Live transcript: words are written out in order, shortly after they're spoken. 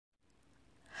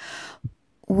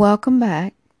Welcome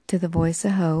back to the Voice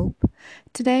of Hope.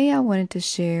 Today I wanted to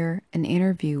share an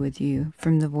interview with you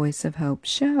from the Voice of Hope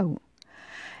show.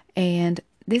 And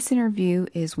this interview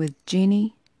is with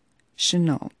Kaye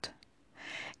Chennault.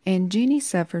 And Jenny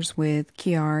suffers with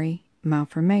Chiari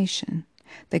Malformation,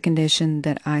 the condition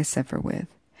that I suffer with.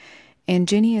 And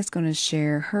Jenny is going to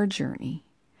share her journey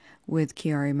with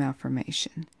Chiari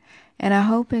Malformation. And I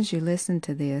hope as you listen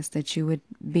to this that you would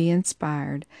be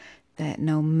inspired that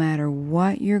no matter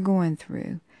what you're going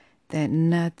through, that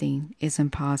nothing is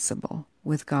impossible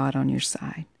with God on your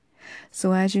side.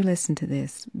 So as you listen to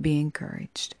this, be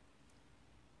encouraged.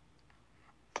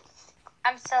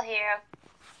 I'm still here.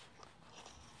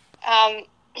 I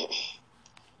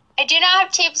do not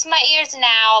have tubes in my ears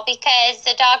now because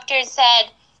the doctor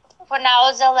said when I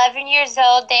was 11 years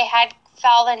old they had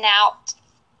fallen out.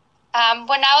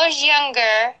 When I was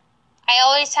younger, I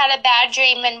always had a bad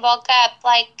dream and woke up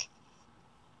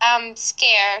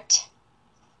scared.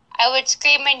 I would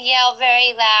scream and yell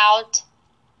very loud.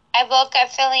 I woke up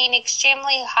feeling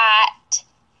extremely hot,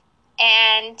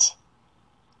 and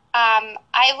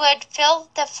I would feel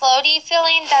the floaty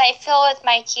feeling that I feel with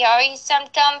my Chiari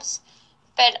symptoms,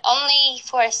 but only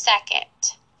for a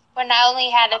second, when I only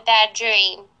had a bad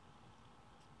dream.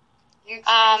 You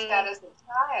experienced that as a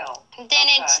child. Then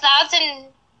in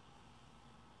 2000,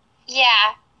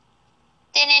 yeah.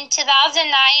 Then in 2009,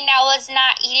 I was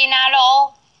not eating at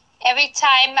all. Every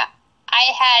time I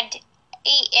had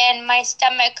eaten, my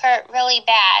stomach hurt really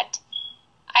bad.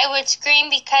 I would scream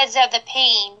because of the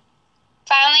pain.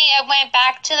 Finally, I went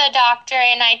back to the doctor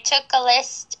and I took a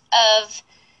list of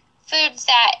foods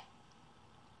that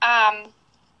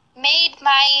made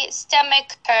my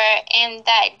stomach hurt and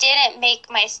that didn't make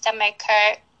my stomach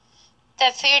hurt.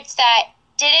 The foods that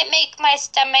didn't make my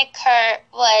stomach hurt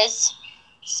was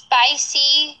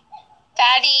spicy,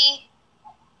 fatty,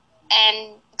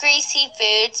 and greasy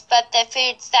foods, but the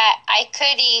foods that I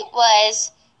could eat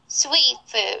was sweet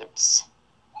foods.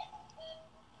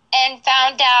 And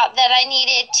found out that I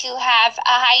needed to have a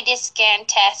height scan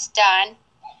test done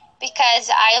because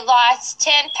I lost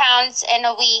 10 pounds in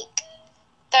a week,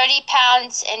 30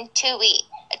 pounds in 2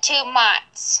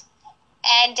 months.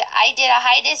 And I did a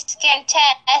height scan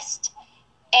test,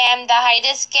 and the height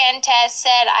scan test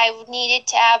said I needed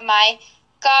to have my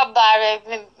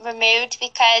gallbladder removed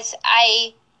because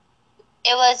it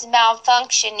was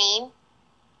malfunctioning.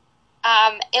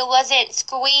 It wasn't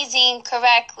squeezing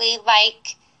correctly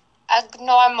like a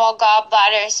normal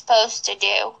gallbladder is supposed to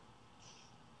do.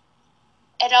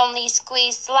 It only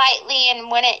squeezed slightly,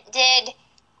 and when it did,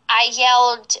 I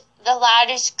yelled the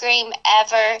loudest scream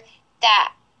ever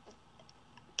that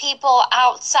people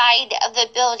outside of the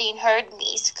building heard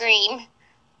me scream.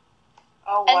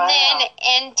 Oh, wow. And then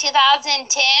in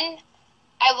 2010,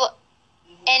 I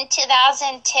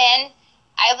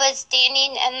was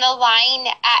standing in the line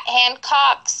at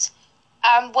Hancock's,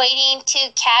 waiting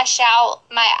to cash out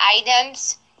my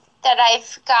items that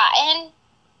I've gotten.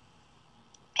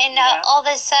 And all of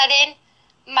a sudden,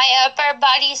 my upper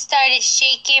body started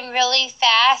shaking really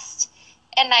fast,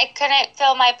 and I couldn't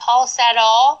feel my pulse at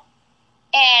all.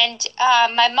 And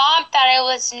my mom thought I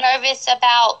was nervous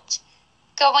about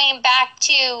going back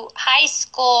to high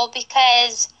school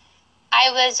because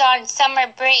I was on summer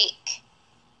break,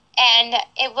 and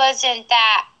it wasn't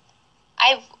that.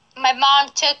 My mom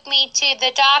took me to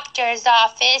the doctor's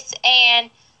office, and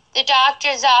the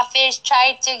doctor's office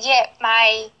tried to get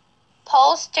my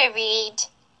pulse to read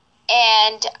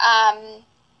and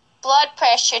blood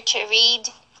pressure to read,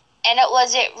 and it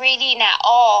wasn't reading at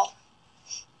all.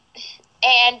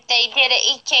 And they did an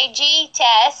EKG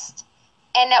test,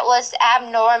 and it was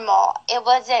abnormal. It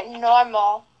wasn't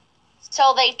normal.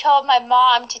 So they told my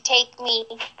mom to take me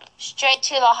straight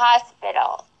to the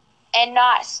hospital and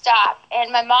not stop.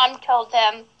 And my mom told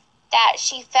them that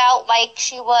she felt like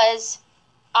she was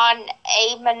on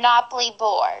a Monopoly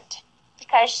board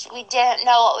because we didn't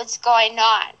know what was going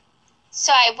on.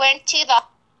 So I went to the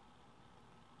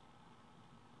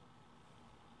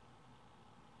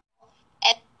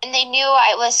and they knew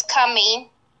I was coming,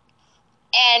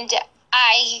 and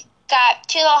I got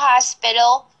to the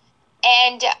hospital,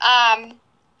 and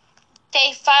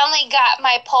they finally got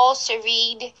my pulse to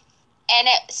read, and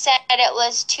it said it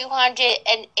was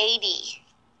 280,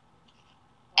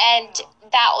 and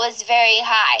that was very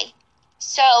high.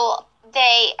 So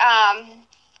they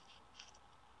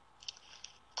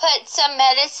put some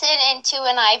medicine into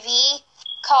an IV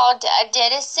called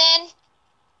Adidison,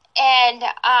 and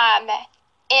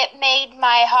it made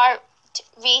my heart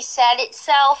reset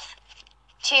itself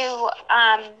to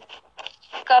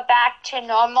go back to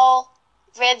normal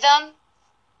rhythm.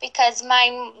 because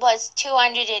mine was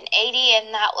 280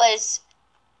 and that was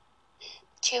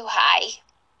too high.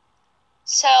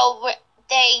 So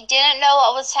they didn't know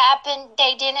what was happened.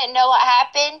 They didn't know what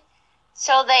happened.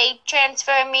 So they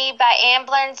transferred me by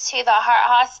ambulance to the heart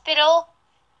hospital,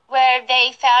 where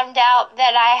they found out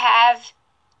that I have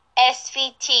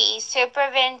SVT,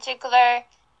 supraventricular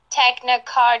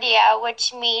tachycardia,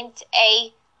 which means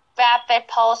a rapid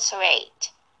pulse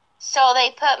rate. So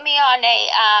they put me on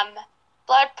a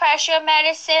blood pressure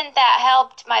medicine that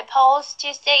helped my pulse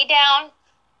to stay down,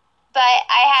 but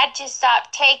I had to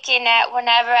stop taking it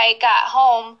whenever I got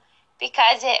home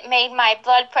because it made my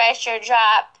blood pressure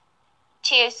drop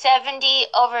to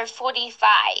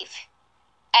 70/45.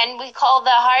 And we called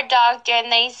the heart doctor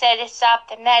and they said to stop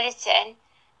the medicine.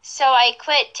 So I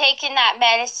quit taking that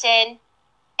medicine,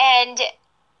 and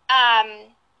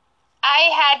I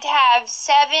had to have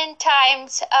 7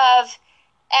 times of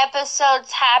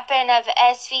episodes happen of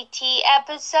SVT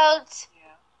episodes.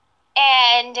 Yeah.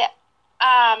 And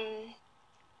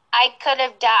I could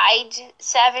have died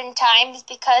 7 times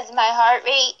because my heart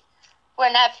rate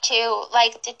went up to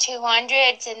like the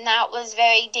 200s, and that was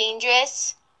very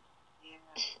dangerous. Yeah.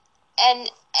 And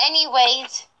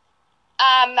anyways,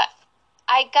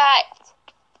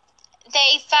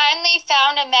 they finally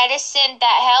found a medicine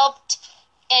that helped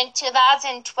in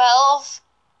 2012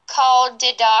 called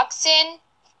digoxin,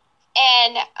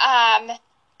 and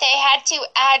they had to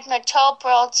add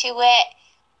metoprolol to it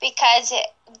because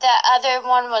the other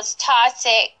one was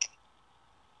toxic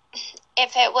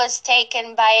if it was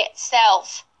taken by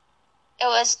itself. It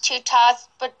was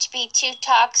would be too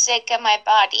toxic in my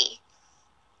body.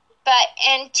 But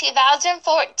in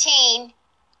 2014,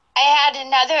 I had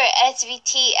another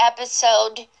SVT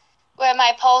episode where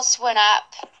my pulse went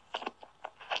up,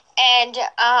 and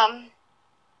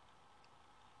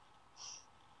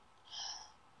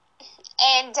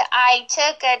I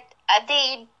took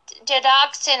the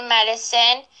digoxin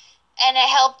medicine, and it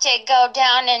helped it go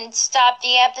down and stop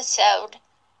the episode.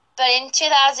 But in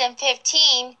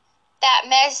 2015, that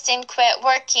medicine quit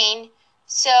working,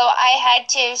 so I had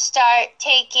to start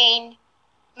taking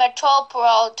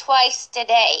metoprolol twice a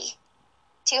day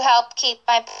to help keep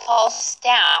my pulse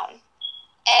down.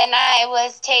 And I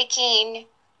was taking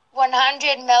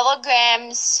 100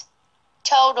 milligrams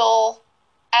total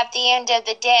at the end of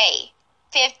the day,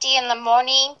 50 in the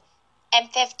morning and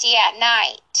 50 at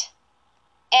night.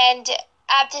 And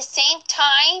at the same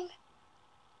time,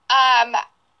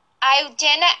 I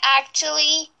didn't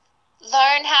actually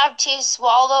learn how to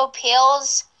swallow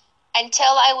pills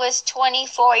until I was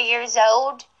 24 years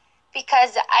old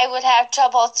because I would have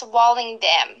trouble swallowing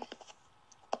them.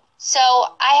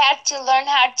 So I had to learn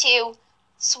how to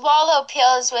swallow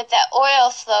pills with the oil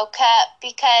flow cup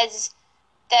because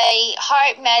the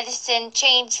heart medicine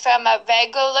changed from a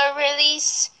regular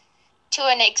release to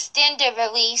an extended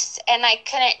release, and I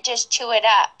couldn't just chew it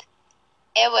up.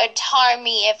 It would harm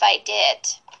me if I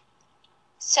did.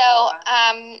 So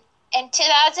in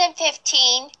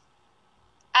 2015,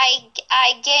 I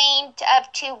gained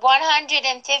up to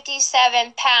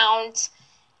 157 pounds,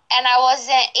 and I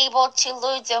wasn't able to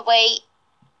lose the weight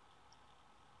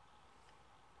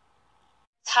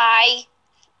high.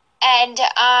 And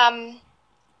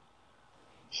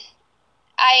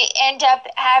I end up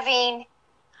having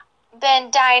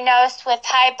been diagnosed with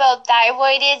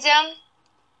hypothyroidism,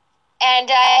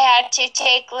 and I had to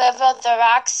take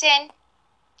levothyroxine,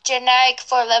 generic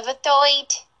for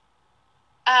levothroid.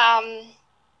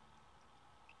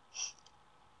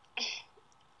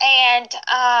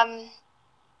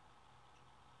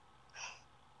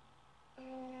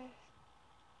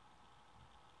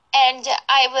 And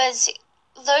I was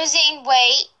losing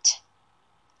weight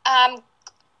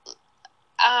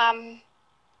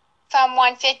from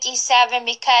 157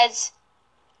 because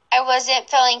I wasn't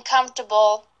feeling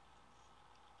comfortable.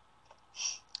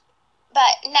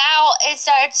 But now it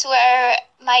starts where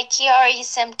my Chiari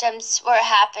symptoms were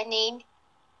happening.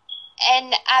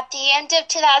 And at the end of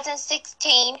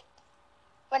 2016,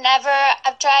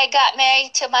 after I got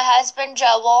married to my husband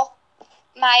Joel,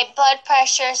 my blood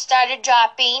pressure started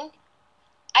dropping.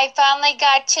 I finally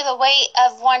got to the weight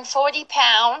of 140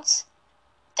 pounds.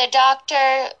 The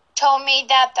doctor told me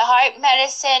that the heart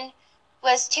medicine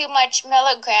was too much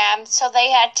milligrams, so they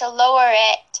had to lower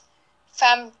it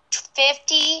from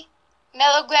 50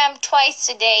 milligram twice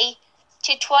a day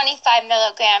to 25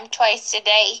 milligram twice a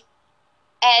day.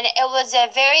 And it was a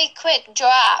very quick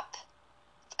drop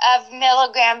of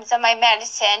milligrams of my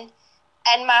medicine,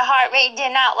 and my heart rate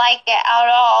did not like it at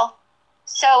all.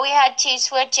 So we had to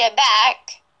switch it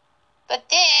back. But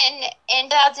then in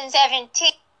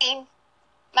 2017,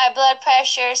 my blood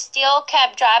pressure still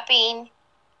kept dropping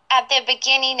at the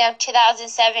beginning of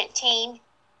 2017.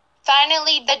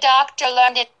 Finally, the doctor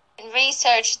learned in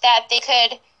research that they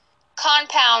could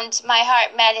compound my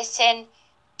heart medicine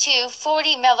to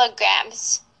 40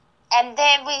 milligrams. And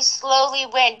then we slowly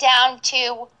went down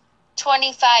to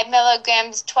 25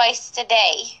 milligrams twice a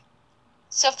day.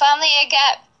 So finally I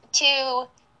got to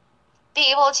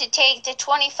be able to take the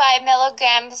 25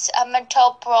 milligrams of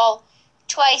metoprolol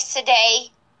twice a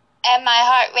day, and my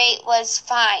heart rate was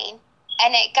fine,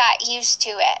 and it got used to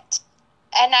it.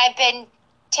 And I've been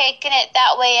taking it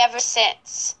that way ever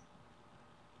since,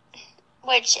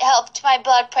 which helped my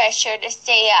blood pressure to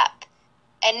stay up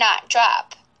and not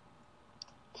drop.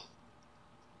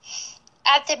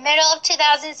 At the middle of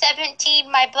 2017,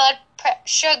 my blood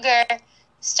sugar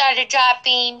started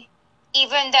dropping,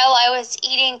 even though I was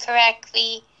eating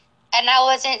correctly and I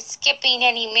wasn't skipping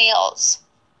any meals.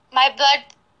 My blood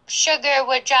sugar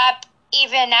would drop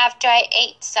even after I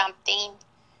ate something.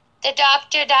 The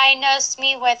doctor diagnosed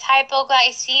me with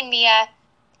hypoglycemia,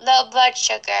 low blood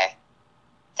sugar.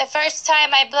 The first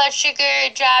time my blood sugar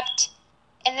dropped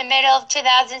in the middle of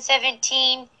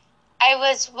 2017, I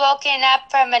was woken up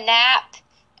from a nap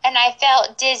and I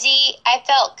felt dizzy, I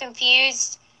felt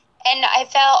confused, and I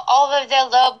felt all of the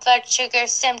low blood sugar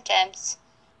symptoms.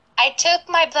 I took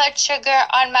my blood sugar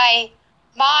on my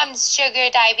mom's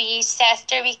sugar diabetes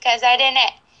tester because I didn't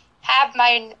have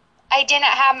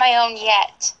my own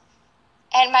yet.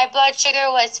 And my blood sugar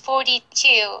was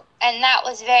 42, and that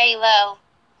was very low.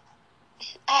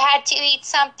 I had to eat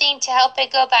something to help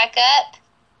it go back up,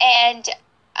 and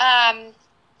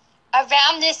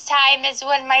around this time is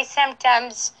when my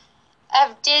symptoms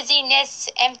of dizziness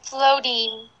and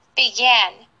floating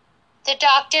began. The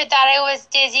doctor thought I was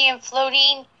dizzy and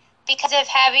floating because of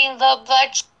having low blood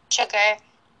sugar,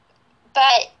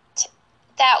 but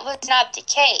that was not the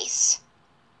case.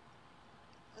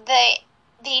 I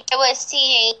was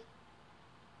seeing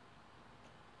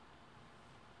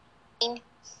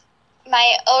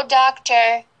my old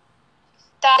doctor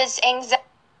thought it was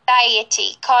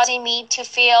anxiety causing me to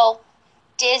feel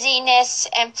dizziness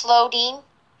and floating.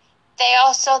 They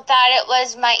also thought it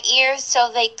was my ears,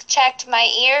 so they checked my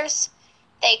ears.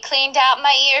 They cleaned out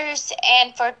my ears,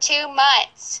 and for 2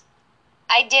 months,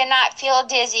 I did not feel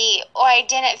dizzy or I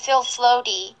didn't feel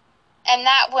floaty, and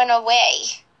that went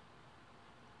away.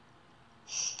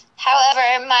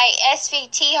 However, my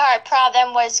SVT heart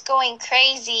problem was going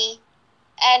crazy,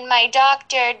 and my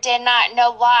doctor did not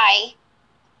know why,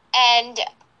 and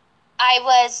I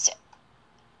was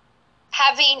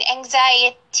having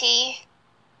anxiety,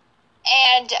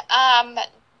 and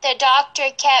the doctor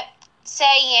kept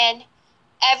saying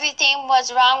everything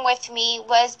was wrong with me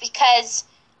was because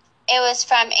it was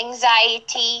from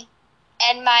anxiety,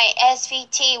 and my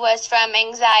SVT was from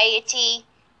anxiety,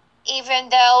 even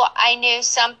though I knew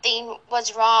something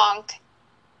was wrong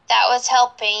that was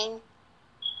helping,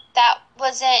 that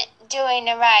wasn't doing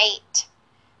it right.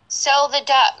 So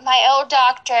my old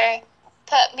doctor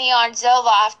put me on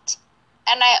Zoloft,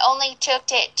 and I only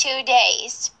took it 2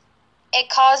 days. It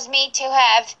caused me to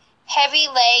have heavy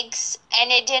legs,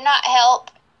 and it did not help.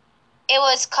 It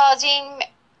was causing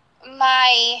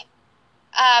my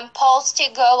pulse to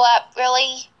go up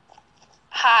really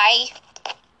high.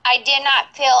 I did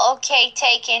not feel okay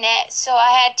taking it, so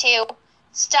I had to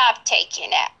stop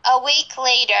taking it. A week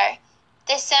later,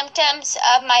 the symptoms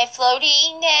of my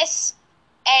floatiness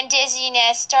and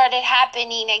dizziness started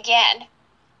happening again.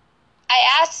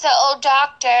 I asked the old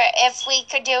doctor if we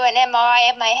could do an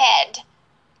MRI of my head.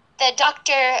 The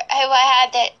doctor who I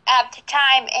had at the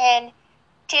time in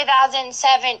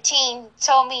 2017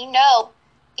 told me, no,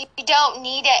 you don't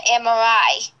need an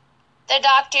MRI. The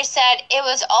doctor said it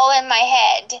was all in my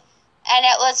head, and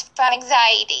it was from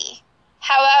anxiety.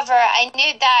 However, I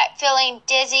knew that feeling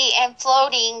dizzy and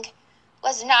floating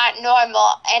was not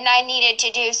normal, and I needed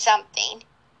to do something.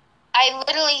 I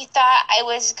literally thought I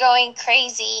was going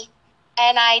crazy,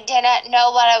 and I didn't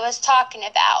know what I was talking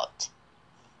about.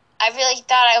 I really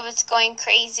thought I was going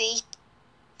crazy.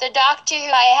 The doctor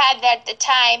who I had at the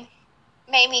time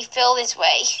made me feel this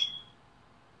way.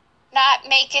 Not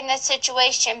making the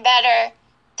situation better,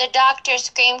 the doctor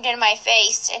screamed in my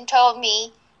face and told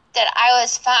me that I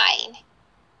was fine.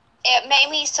 It made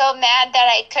me so mad that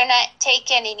I couldn't take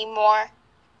it anymore.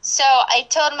 So I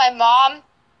told my mom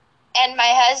and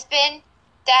my husband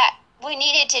that we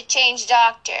needed to change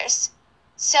doctors.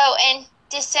 So in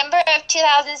December of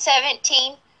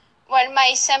 2017, when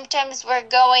my symptoms were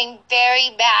going very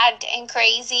bad and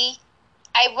crazy,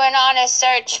 I went on a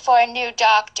search for a new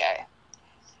doctor.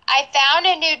 I found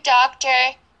a new doctor,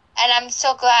 and I'm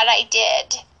so glad I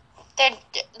did.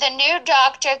 the new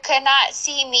doctor could not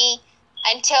see me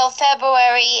until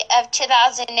February of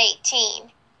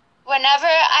 2018. Whenever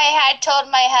I had told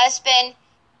my husband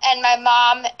and my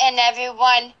mom and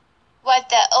everyone what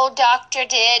the old doctor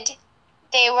did,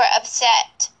 they were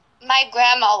upset. My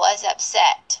grandma was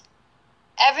upset.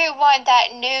 Everyone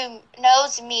that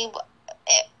knows me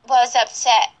was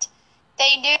upset.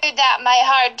 They knew that my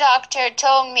heart doctor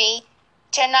told me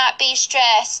to not be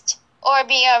stressed or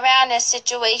be around a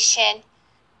situation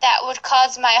that would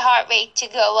cause my heart rate to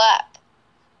go up.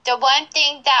 The one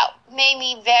thing that made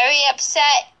me very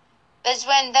upset was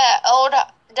when the old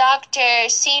doctor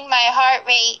seen my heart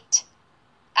rate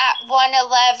at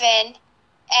 111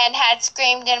 and had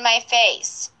screamed in my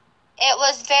face. It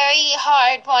was very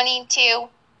hard waiting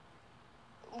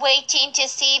to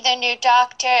see the new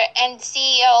doctor and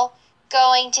still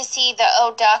going to see the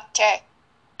old doctor.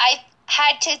 I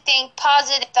had to think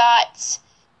positive thoughts,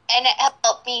 and it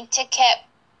helped me to keep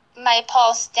my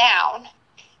pulse down.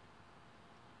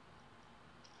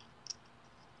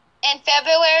 In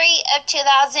February of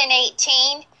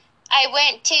 2018, I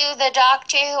went to the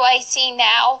doctor who I see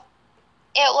now.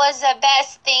 It was the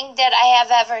best thing that I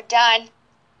have ever done.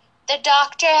 The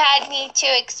doctor had me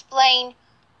to explain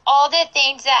all the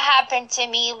things that happened to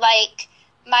me, like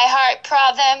my heart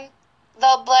problem,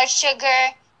 low blood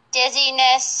sugar,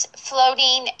 dizziness,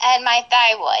 floating, and my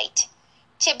thyroid.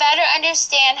 To better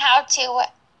understand how to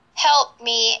help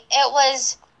me, it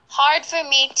was hard for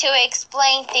me to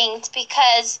explain things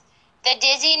because the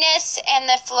dizziness and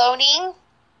the floating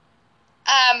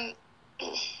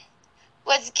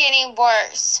was getting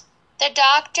worse. The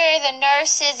doctor, the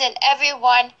nurses, and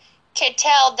everyone could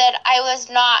tell that I was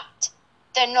not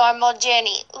the normal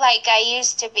Jenny like I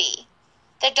used to be.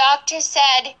 The doctor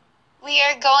said, "We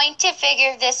are going to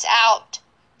figure this out."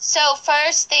 So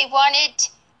first they wanted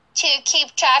to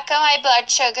keep track of my blood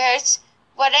sugars,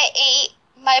 what I ate,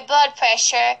 my blood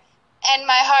pressure, and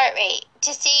my heart rate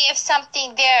to see if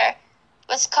something there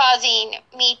was causing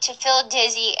me to feel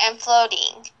dizzy and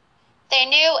floating. They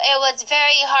knew it was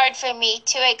very hard for me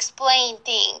to explain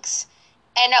things,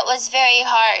 and it was very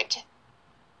hard.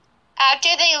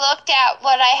 After they looked at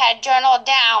what I had journaled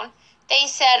down, they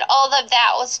said all of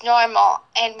that was normal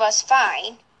and was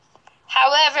fine.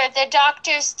 However, the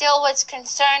doctor still was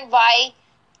concerned why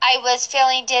I was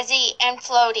feeling dizzy and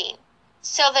floating.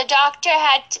 So the doctor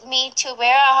had me to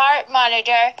wear a heart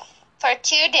monitor for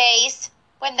 2 days.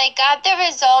 When they got the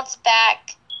results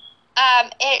back,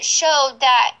 it showed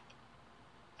that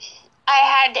I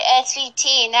had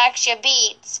SVT and extra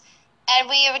beats, and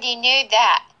we already knew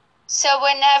that. So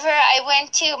whenever I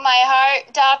went to my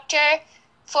heart doctor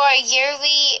for a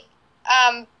yearly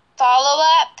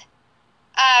follow-up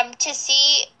to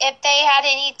see if they had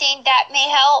anything that may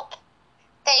help,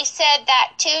 they said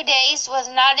that 2 days was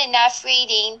not enough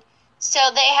reading,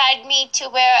 so they had me to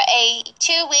wear a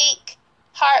 2-week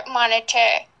heart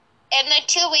monitor. In the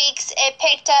 2 weeks, it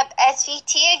picked up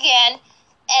SVT again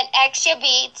and extra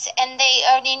beats, and they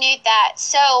already knew that.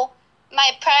 So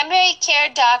my primary care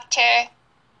doctor,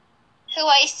 who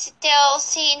I still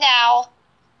see now,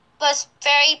 was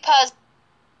very puzzled.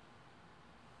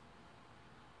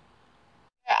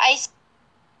 I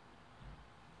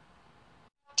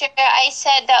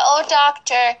said the old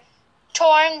doctor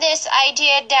torn this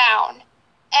idea down,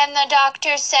 and the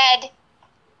doctor said,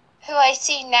 who I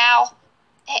see now,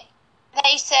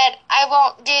 they said, "I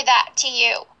won't do that to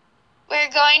you. We're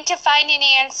going to find an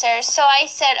answer." So I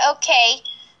said, "Okay,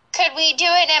 could we do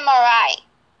an MRI?"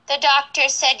 The doctor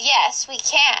said, "Yes, we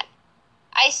can."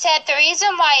 I said the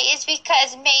reason why is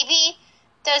because maybe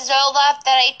the Zoloft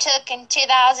that I took in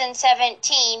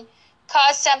 2017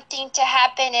 caused something to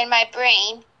happen in my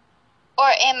brain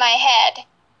or in my head.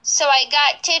 So I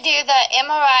got to do the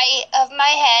MRI of my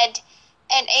head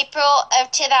in April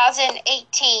of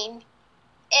 2018.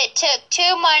 It took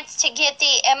 2 months to get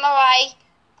the MRI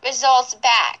results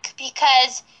back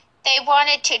because they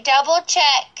wanted to double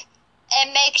check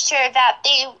and make sure that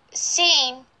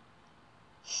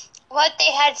what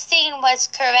they had seen was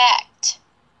correct.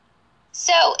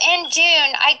 So in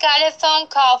June, I got a phone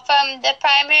call from the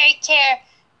primary care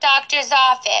doctor's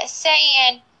office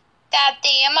saying that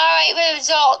the MRI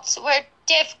results were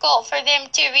difficult for them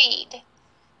to read.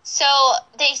 So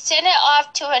they sent it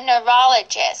off to a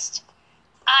neurologist.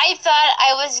 I thought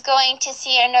I was going to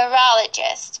see a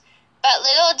neurologist, but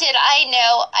little did I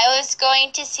know I was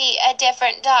going to see a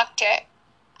different doctor.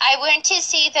 I went to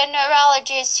see the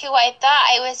neurologist who I thought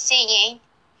I was seeing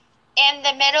in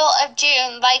the middle of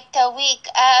June, like the week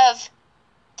of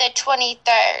the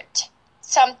 23rd,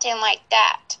 something like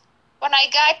that. When I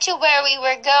got to where we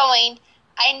were going,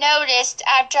 I noticed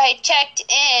after I checked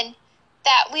in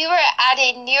that we were at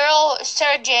a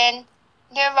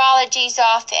neurology's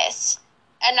office.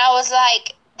 And I was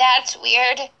like, that's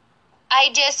weird. I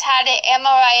just had an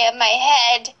MRI of my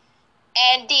head,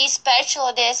 and these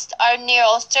specialists are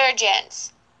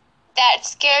neurosurgeons. That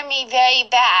scared me very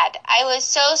bad. I was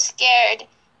so scared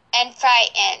and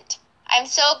frightened. I'm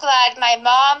so glad my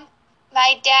mom,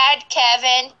 my dad,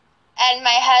 Kevin, and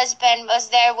my husband was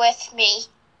there with me.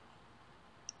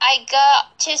 I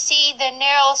got to see the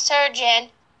neurosurgeon,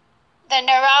 the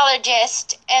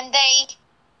neurologist, and they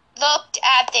looked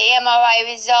at the MRI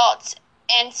results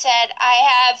and said, I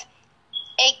have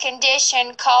a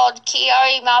condition called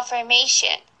Chiari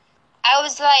Malformation. I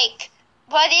was like,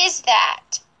 what is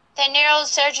that? The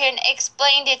neurosurgeon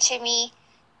explained it to me,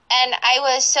 and I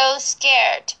was so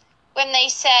scared when they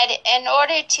said, in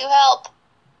order to help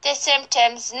the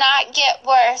symptoms not get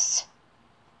worse,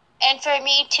 and for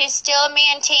me to still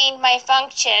maintain my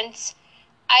functions,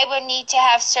 I would need to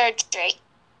have surgery.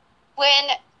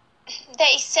 When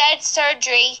they said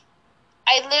surgery,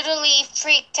 I literally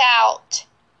freaked out.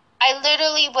 I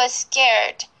literally was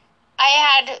scared. I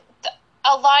had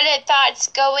a lot of thoughts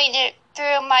going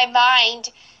through my mind,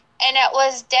 and it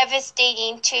was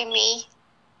devastating to me.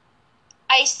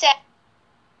 I said,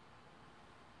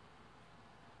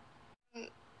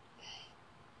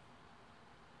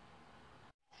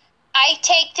 I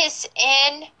take this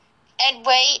in and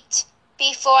wait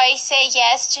before I say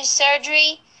yes to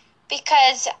surgery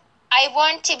because I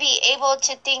want to be able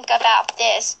to think about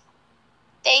this.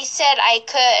 They said I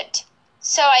could.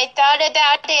 So I thought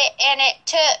about it, and it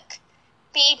took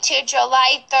me to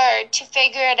July 3rd to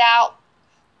figure it out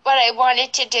what I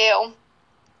wanted to do.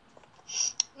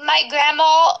 My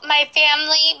grandma, my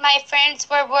family, my friends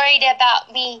were worried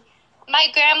about me. My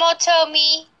grandma told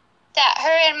me that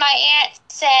her and my aunt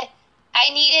said I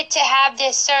needed to have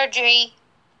this surgery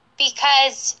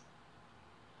because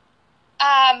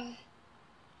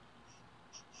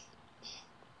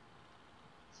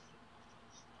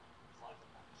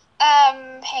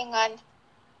hang on.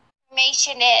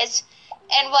 Information is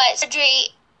and what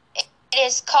surgery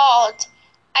is called.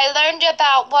 I learned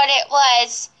about what it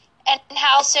was and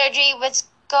how surgery was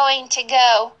going to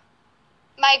go.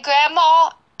 My grandma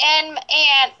and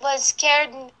aunt was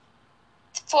scared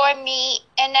for me,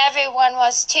 and everyone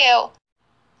was too.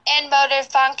 And motor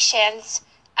functions.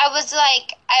 I was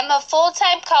like, I'm a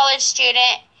full-time college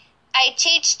student. I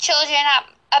teach children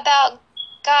about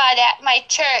God at my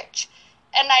church,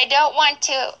 and I don't want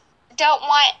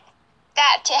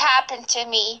that to happen to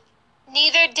me.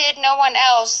 Neither did no one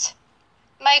else.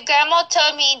 My grandma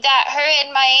told me that her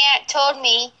and my aunt told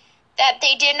me that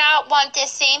they did not want the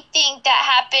same thing that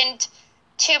happened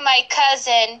to my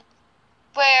cousin,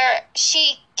 where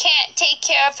she can't take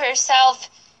care of herself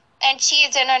and she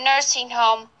is in a nursing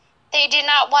home. They did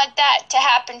not want that to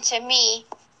happen to me,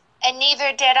 and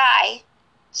neither did I.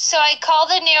 So I called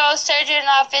the neurosurgeon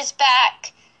office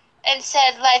back and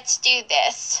said, let's do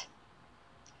this.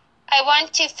 I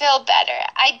want to feel better.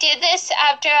 I did this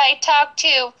after I talked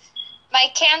to my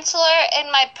counselor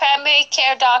and my primary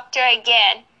care doctor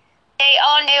again. They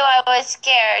all knew I was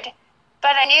scared,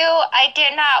 but I knew I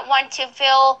did not want to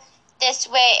feel this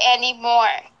way anymore.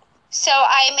 So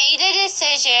I made a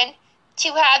decision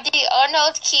to have the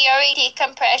Arnold Chiari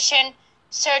decompression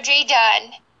surgery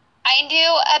done. I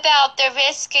knew about the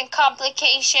risk and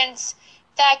complications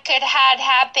that could have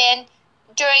happened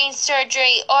during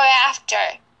surgery or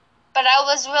after, but I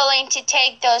was willing to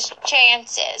take those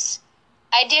chances.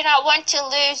 I did not want to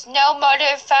lose no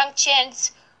motor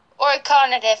functions or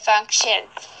cognitive functions.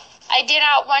 I did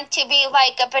not want to be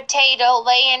like a potato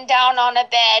laying down on a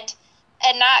bed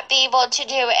and not be able to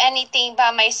do anything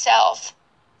by myself.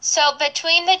 So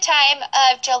between the time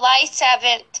of July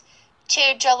 7th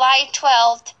to July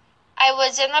 12th, I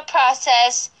was in the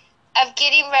process of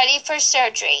getting ready for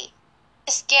surgery.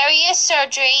 The scariest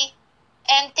surgery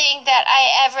and thing that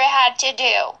I ever had to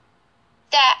do.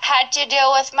 That had to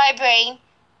deal with my brain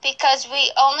because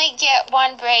we only get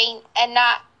one brain and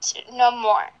no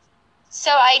more.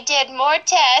 So I did more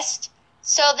tests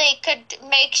so they could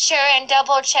make sure and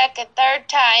double check a third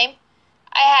time.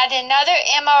 I had another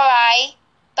MRI,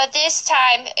 but this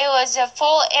time it was a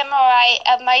full MRI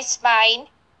of my spine,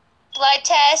 blood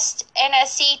test, and a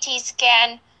CT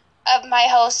scan of my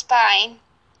whole spine.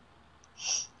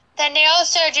 The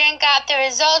neurosurgeon got the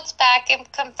results back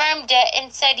and confirmed it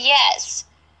and said yes,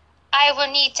 I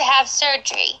will need to have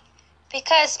surgery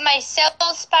because my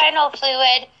cerebrospinal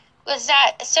fluid was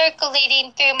not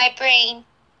circulating through my brain,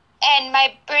 and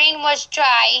my brain was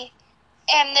dry,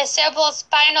 and the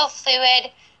cerebrospinal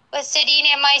fluid was sitting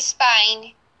in my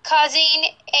spine, causing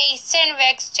a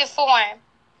syrinx to form.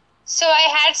 So I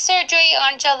had surgery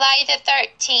on July the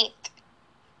 13th,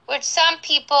 which some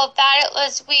people thought it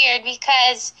was weird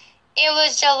because it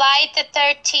was July the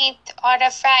 13th on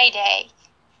a Friday.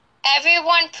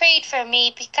 Everyone prayed for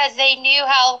me because they knew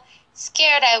how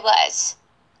scared I was.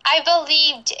 I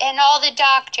believed in all the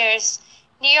doctors,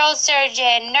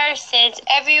 neurosurgeon, nurses,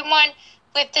 everyone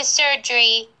with the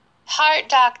surgery, heart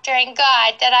doctor, and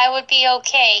God that I would be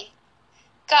okay.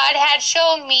 God had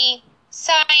shown me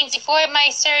signs before my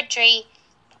surgery,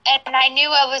 and I knew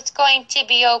I was going to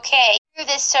be okay through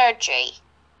the surgery.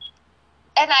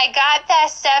 And I got that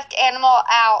stuffed animal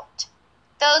out.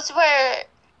 Those were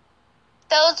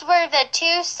the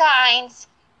two signs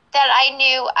that I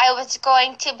knew I was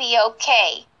going to be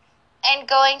okay and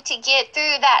going to get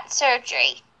through that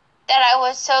surgery that I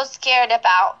was so scared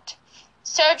about.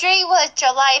 Surgery was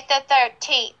July the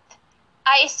 13th.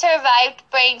 I survived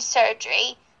brain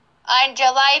surgery on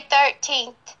July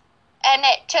 13th, and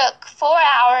it took 4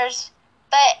 hours,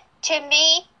 but to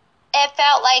me, it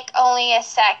felt like only a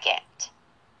second.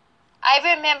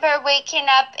 I remember waking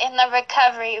up in the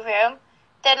recovery room.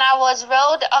 Then I was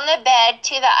rolled on the bed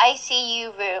to the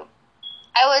ICU room.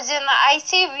 I was in the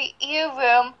ICU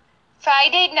room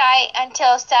Friday night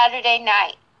until Saturday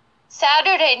night.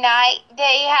 Saturday night,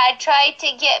 they had tried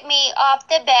to get me off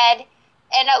the bed,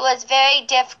 and it was very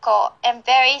difficult and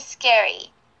very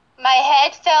scary. My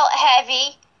head felt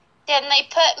heavy. Then they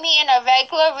put me in a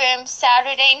regular room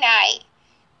Saturday night,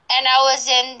 and I was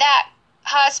in that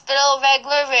hospital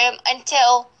regular room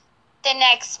until the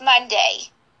next Monday.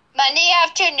 Monday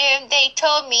afternoon, they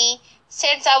told me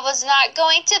since I was not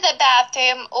going to the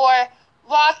bathroom or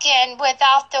walk in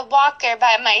without the walker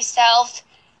by myself,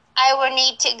 I would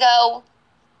need to go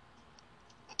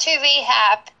to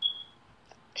rehab.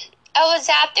 I was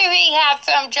at the rehab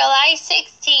from July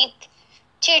 16th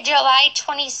to July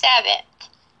 27th.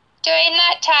 During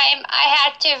that time, I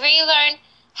had to relearn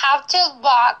how to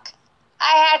walk.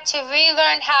 I had to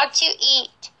relearn how to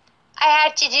eat. I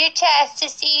had to do tests to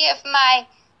see if my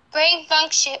brain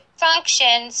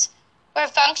functions were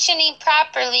functioning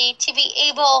properly to be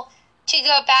able to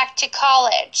go back to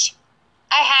college.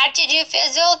 I had to do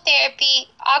physical therapy,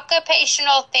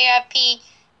 occupational therapy,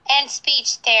 and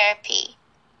speech therapy.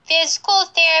 Physical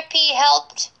therapy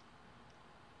helped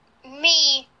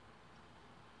me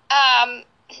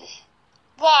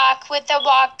walk with a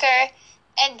walker,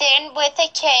 and then with a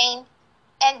cane,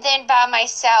 and then by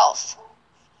myself.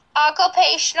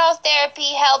 Occupational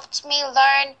therapy helped me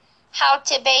learn how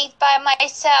to bathe by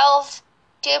myself,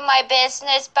 do my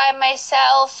business by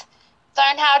myself,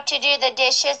 learn how to do the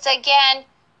dishes again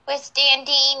with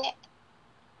standing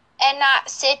and not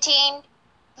sitting,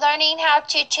 learning how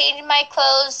to change my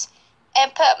clothes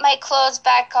and put my clothes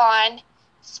back on.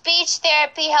 Speech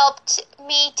therapy helped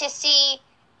me to see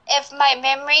if my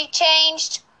memory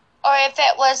changed or if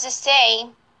it was the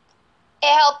same.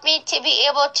 It helped me to be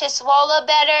able to swallow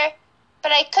better,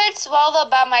 but I could swallow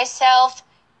by myself.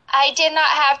 I did not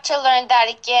have to learn that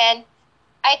again.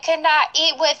 I could not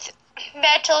eat with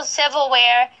metal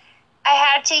silverware. I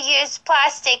had to use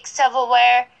plastic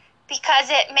silverware because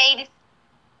it made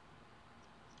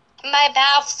my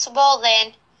mouth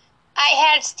swollen. I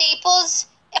had staples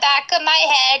in the back of my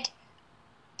head,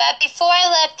 but before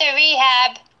I left the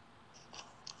rehab,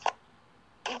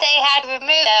 they had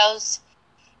removed those.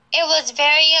 It was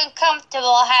very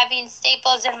uncomfortable having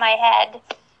staples in my head.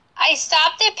 I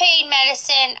stopped the pain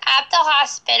medicine at the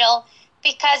hospital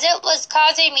because it was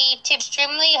causing me to be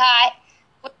extremely hot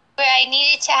where I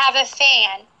needed to have a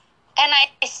fan, and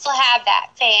I still have that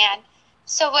fan.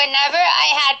 So whenever I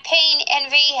had pain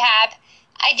in rehab,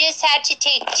 I just had to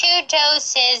take 2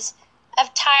 doses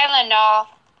of Tylenol,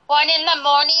 one in the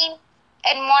morning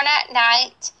and one at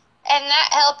night, and that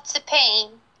helped the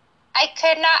pain. I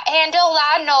could not handle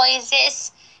loud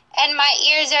noises, and my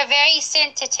ears are very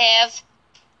sensitive,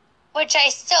 which I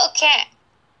still can't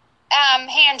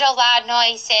handle loud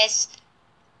noises.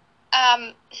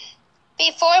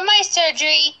 Before my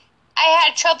surgery, I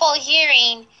had trouble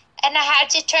hearing, and I had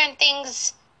to turn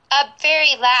things up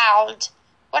very loud.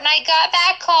 When I got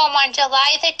back home on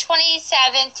July the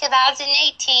 27th,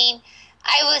 2018,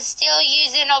 I was still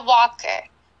using a walker,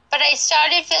 but I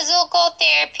started physical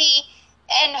therapy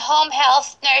and home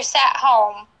health nurse at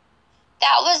home.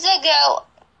 That was a go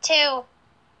to,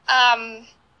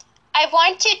 I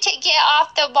wanted to get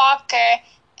off the walker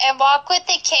and walk with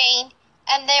the cane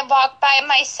and then walk by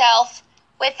myself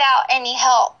without any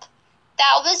help.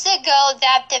 That was a goal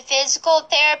that the physical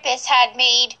therapist had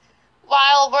made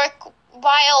while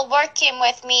working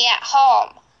with me at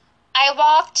home. I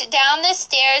walked down the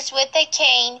stairs with a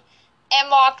cane and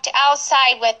walked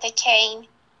outside with a cane.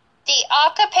 The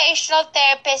occupational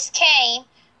therapist came,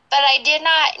 but I did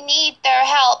not need their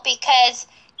help because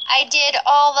I did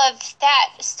all of that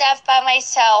stuff by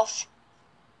myself.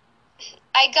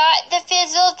 I got the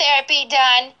physiotherapy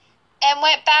done and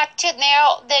went back to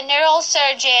the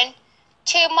neurosurgeon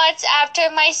 2 months after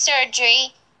my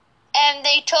surgery, and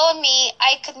they told me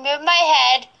I could move my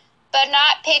head but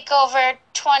not pick over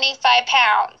 25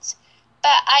 pounds.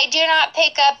 But I do not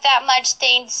pick up that much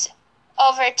things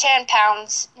over 10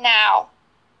 pounds now.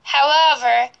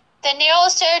 However, the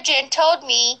neurosurgeon told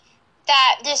me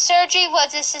that the surgery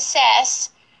was a success,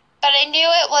 but I knew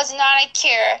it was not a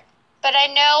cure. But I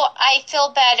know I feel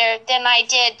better than I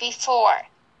did before.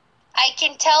 I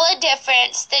can tell a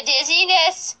difference. The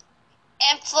dizziness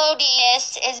and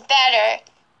floatiness is better.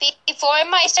 Before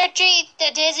my surgery,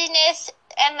 the dizziness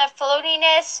and the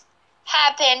floatiness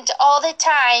happened all the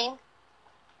time,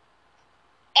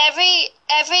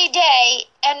 every day,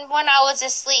 and when I was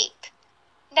asleep.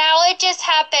 Now it just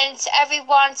happens every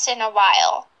once in a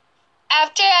while.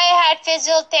 After I had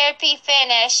physiotherapy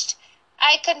finished,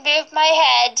 I could move my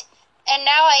head, and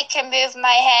now I can move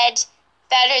my head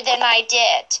better than I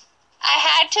did. I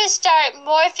had to start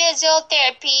more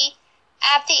physiotherapy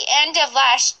at the end of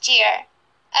last year,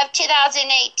 of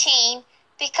 2018,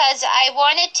 because I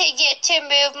wanted to get to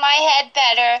move my head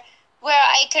better where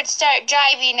I could start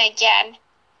driving again.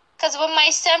 Because when my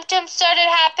symptoms started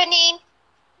happening,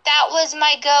 that was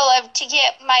my goal of to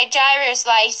get my driver's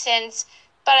license,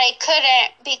 but I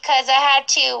couldn't because I had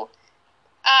to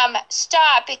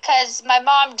stop because my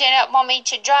mom didn't want me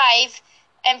to drive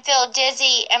and feel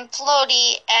dizzy and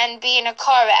floaty and be in a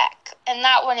car wreck, and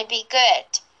that wouldn't be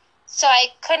good. So I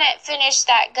couldn't finish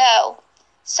that goal.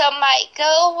 So my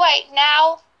goal right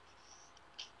now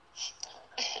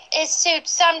is to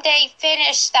someday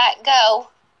finish that goal.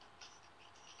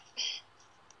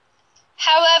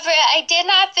 However, I did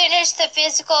not finish the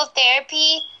physical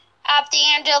therapy at the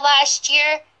end of last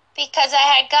year because I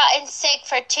had gotten sick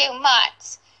for 2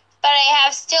 months. But I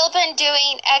have still been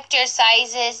doing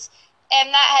exercises, and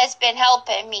that has been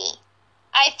helping me.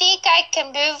 I think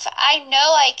I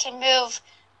know I can move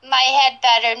my head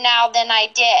better now than I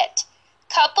did.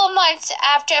 Couple months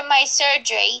after my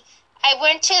surgery, I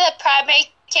went to the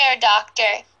primary care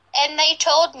doctor, and they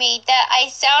told me that I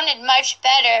sounded much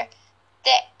better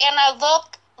and I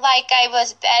looked like I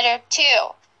was better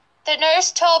too. The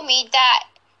nurse told me that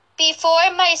before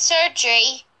my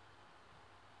surgery,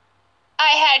 I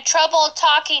had trouble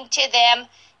talking to them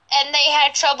and they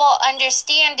had trouble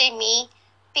understanding me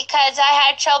because I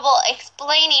had trouble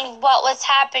explaining what was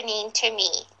happening to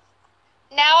me.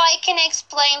 Now I can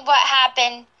explain what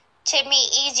happened to me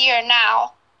easier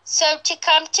now. So to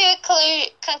come to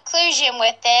a conclusion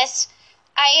with this,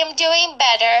 I am doing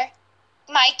better.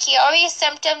 My Chiari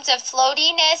symptoms of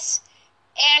floatiness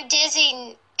and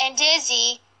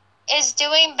dizzy is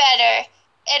doing better.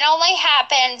 It only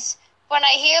happens when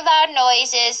I hear loud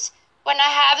noises, when I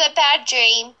have a bad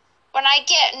dream, when I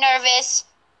get nervous,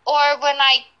 or when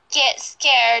I get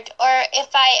scared, or if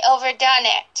I overdone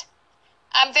it.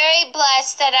 I'm very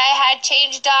blessed that I had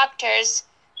changed doctors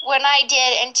when I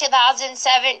did in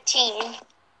 2017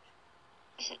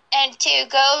 and to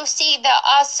go see the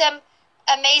awesome,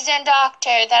 amazing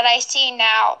doctor that I see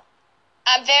now.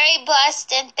 I'm very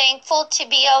blessed and thankful to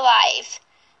be alive.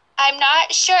 I'm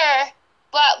not sure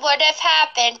what would have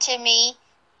happened to me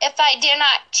if I did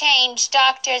not change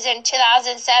doctors in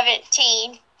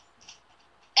 2017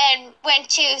 and went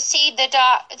to see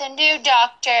the new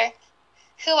doctor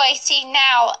who I see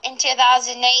now in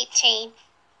 2018.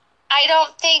 I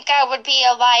don't think I would be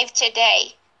alive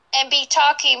today and be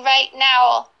talking right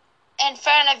now in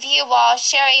front of you all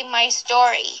sharing my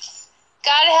story.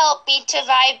 God help me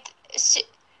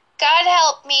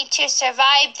to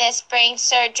survive this brain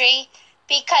surgery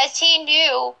because he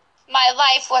knew my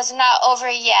life was not over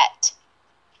yet.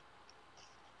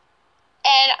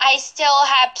 And I still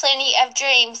have plenty of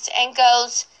dreams and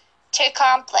goals to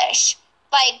accomplish,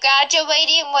 like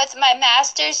graduating with my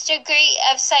master's degree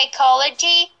of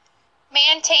psychology,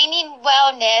 maintaining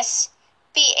wellness,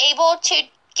 be able to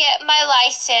get my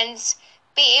license,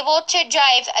 be able to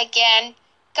drive again.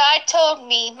 God told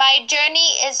me my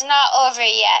journey is not over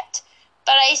yet,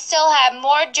 but I still have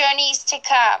more journeys to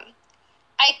come.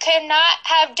 I could not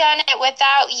have done it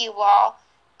without you all.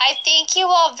 I thank you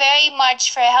all very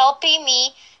much for helping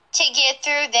me to get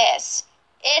through this.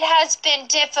 It has been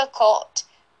difficult,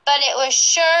 but it was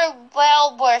sure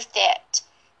well worth it.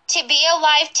 To be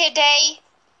alive today,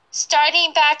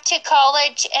 starting back to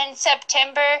college in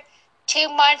September, 2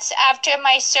 months after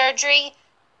my surgery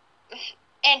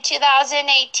in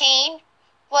 2018,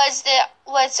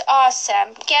 was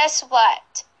awesome. Guess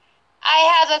what? I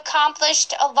have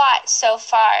accomplished a lot so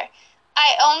far.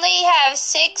 I only have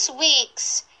 6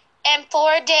 weeks and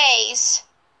 4 days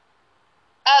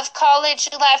of college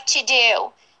left to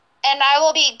do, and I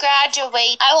will be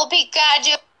graduating.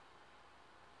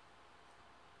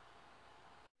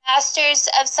 Masters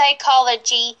of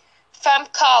Psychology from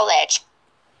college.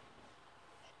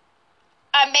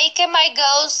 I'm making my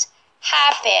goals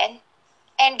happen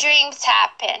and dreams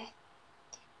happen.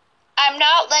 I'm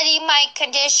not letting my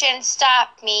condition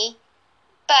stop me,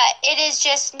 but it is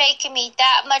just making me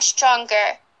that much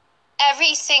stronger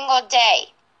every single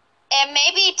day. It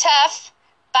may be tough,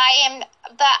 but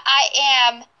I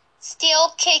am still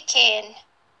kicking.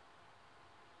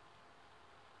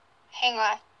 Hang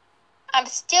on. I'm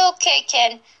still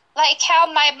kicking, like how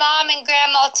my mom and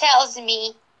grandma tells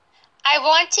me. I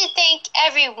want to thank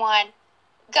everyone.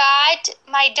 God,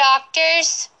 my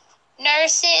doctors,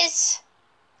 nurses,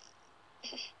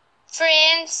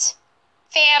 friends,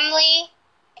 family,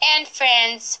 and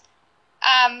friends,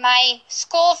 my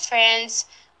school friends,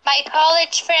 my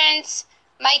college friends,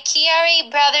 my Chiari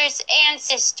brothers and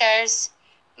sisters,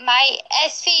 my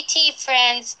SVT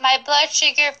friends, my blood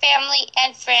sugar family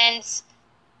and friends,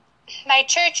 my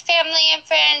church family and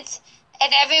friends,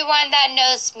 and everyone that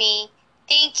knows me.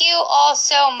 Thank you all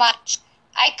so much.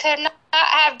 I could not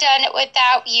have done it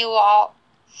without you all.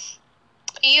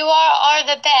 You all are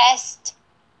the best.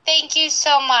 Thank you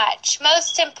so much.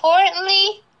 Most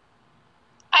importantly,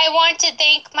 I want to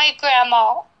thank my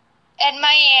grandma and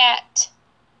my aunt,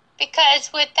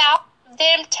 because without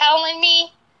them telling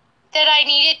me that I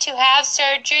needed to have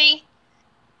surgery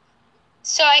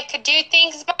so I could do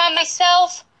things by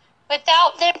myself,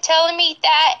 without them telling me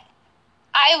that,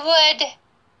 I would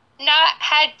not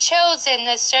have chosen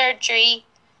the surgery.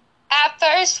 At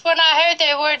first, when I heard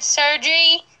the word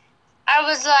surgery, I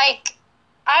was like,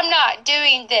 I'm not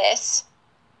doing this.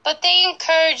 But they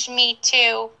encouraged me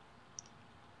to.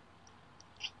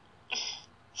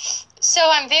 So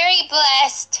I'm very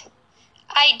blessed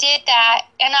I did that,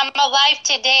 and I'm alive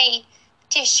today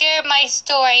to share my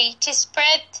story, to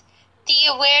spread the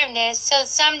awareness so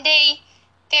someday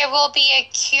there will be a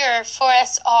cure for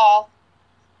us all.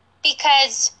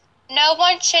 Because no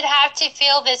one should have to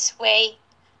feel this way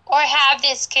or have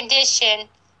this condition.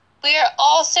 We are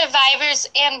all survivors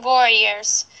and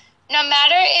warriors. No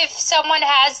matter if someone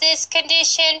has this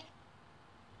condition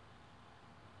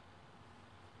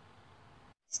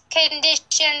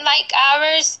like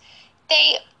ours,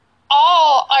 they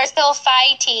all are still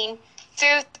fighting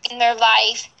through in their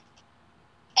life.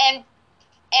 And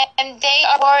they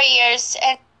are warriors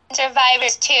and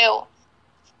survivors too.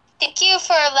 Thank you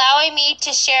for allowing me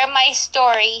to share my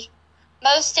story.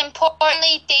 Most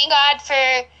importantly, thank God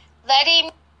for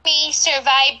letting me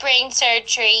survive brain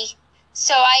surgery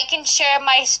so I can share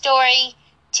my story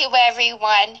to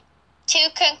everyone. To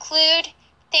conclude,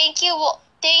 thank you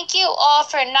all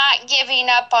for not giving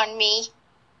up on me.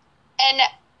 And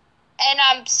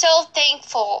I'm so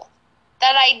thankful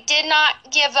that I did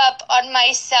not give up on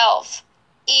myself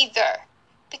either.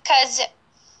 Because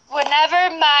whenever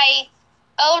my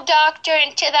old doctor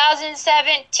in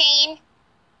 2017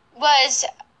 was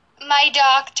my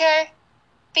doctor,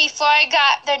 before I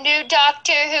got the new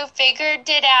doctor who figured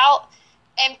it out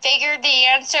and figured the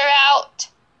answer out,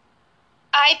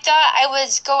 I thought I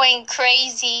was going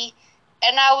crazy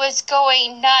and I was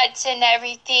going nuts and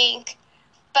everything.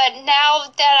 But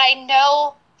now that I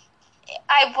know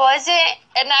I wasn't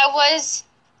and I was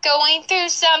going through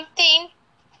something,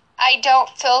 I don't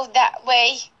feel that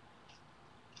way.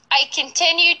 I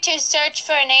continued to search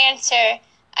for an answer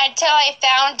until I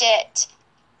found it.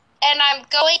 And I'm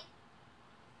going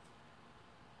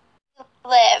to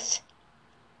live.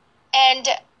 And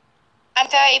I'm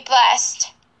very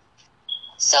blessed.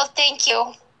 So thank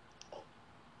you.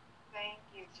 Thank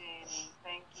you, Jenny.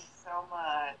 Thank you so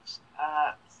much.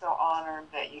 So honored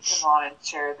that you come on and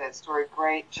share that story.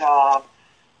 Great job.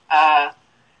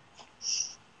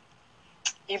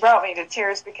 You brought me to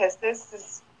tears because this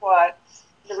is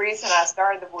the reason I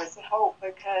started the Voice of Hope,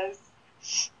 because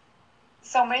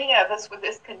so many of us with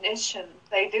this condition,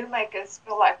 they do make us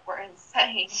feel like we're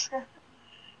insane.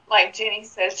 Like Jenny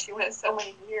said, she went so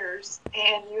many years,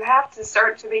 and you have to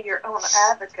start to be your own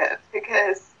advocate,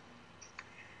 because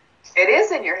it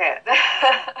is in your head.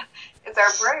 It's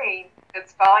our brain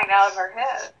that's falling out of our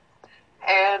head,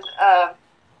 and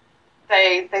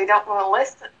they don't want to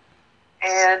listen.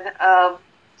 And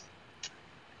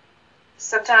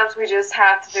sometimes we just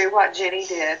have to do what Jenny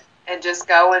did and just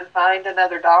go and find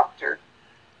another doctor,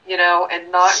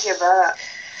 and not give up.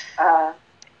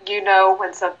 You know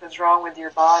when something's wrong with your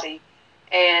body,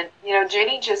 And,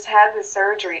 Jenny just had the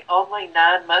surgery only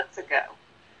 9 months ago.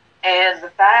 And the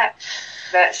fact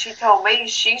that she told me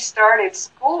she started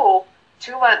school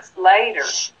 2 months later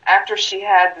after she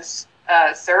had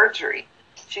the surgery.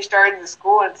 She started the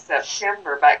school in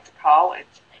September, back to college.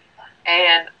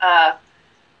 And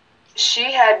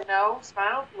she had no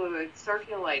spinal fluid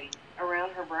circulating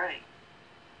around her brain.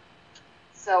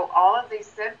 So all of these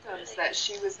symptoms that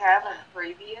she was having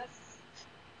previous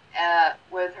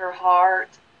with her heart,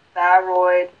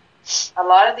 thyroid, a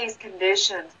lot of these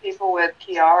conditions people with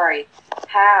Chiari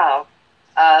have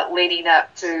leading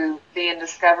up to being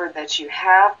discovered that you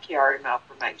have Chiari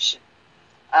Malformation.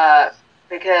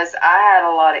 Because I had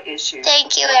a lot of issues.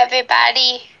 Thank you,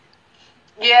 everybody.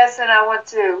 Yes, and I want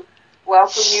to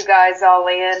welcome you guys all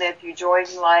in. If you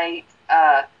joined late,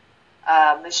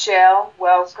 Michelle,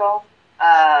 welcome.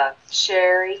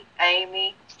 Sherry,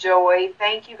 Amy, Joy,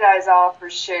 thank you guys all for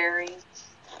sharing.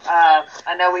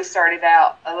 I know we started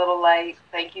out a little late.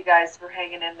 Thank you guys for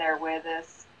hanging in there with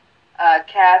us.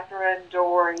 Catherine,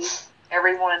 Dory,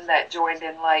 everyone that joined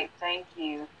in late, thank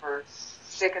you for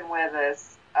sticking with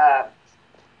us.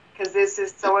 Because this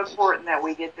is so important that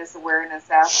we get this awareness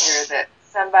out there that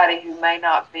somebody who may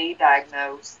not be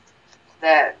diagnosed,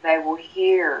 that they will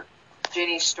hear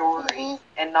Jenny's story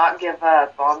and not give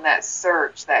up on that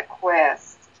search, that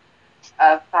quest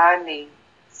of finding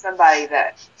somebody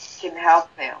that can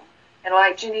help them. And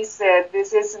like Jenny said,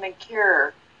 this isn't a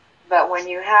cure, but when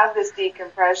you have this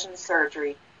decompression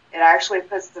surgery, it actually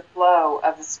puts the flow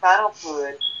of the spinal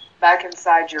fluid back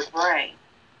inside your brain.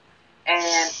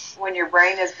 And when your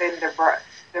brain has been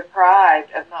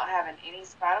deprived of not having any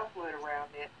spinal fluid around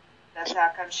it, that's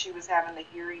how come she was having the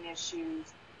hearing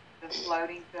issues, the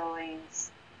floating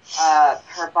feelings.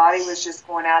 Her body was just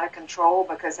going out of control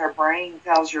because her brain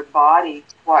tells your body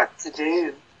what to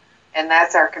do. And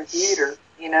that's our computer,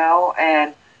 And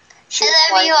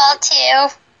I love you all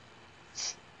too.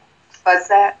 What's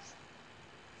that?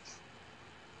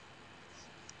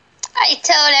 I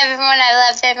told everyone I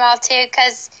love them all too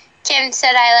because Kim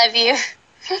said I love you.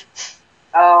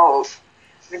 Oh,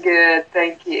 good.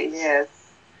 Thank you. Yes.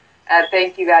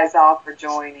 Thank you guys all for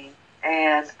joining.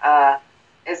 And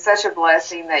it's such a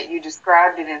blessing that you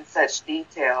described it in such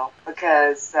detail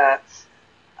because a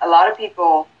lot of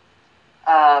people,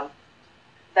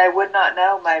 they would not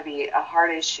know maybe a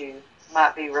heart issue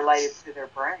might be related to their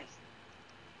brain.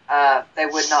 They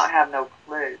would not have no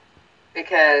clue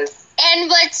because... And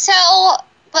what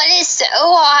is so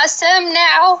awesome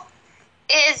now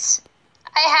is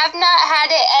I have not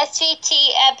had an SVT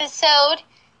episode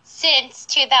since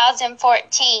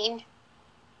 2014.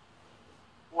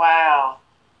 Wow.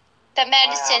 The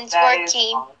medicine's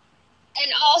working. Awesome.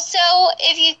 And also,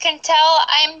 if you can tell,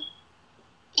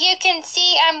 you can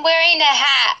see I'm wearing a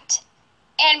hat.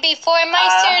 And before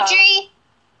my surgery,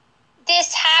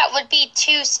 this hat would be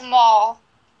too small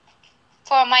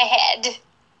for my head.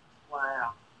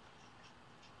 Wow.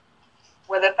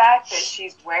 Well, the fact that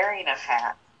she's wearing a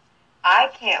hat, I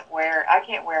can't wear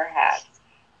hats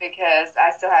because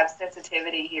I still have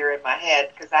sensitivity here in my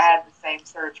head because I had the same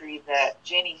surgery that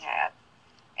Jenny had.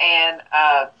 And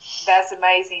that's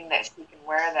amazing that she can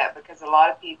wear that because a lot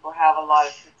of people have a lot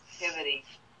of sensitivity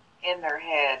in their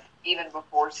head even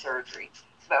before surgery.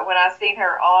 But when I seen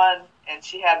her on and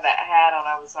she had that hat on,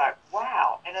 I was like,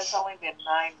 wow. And it's only been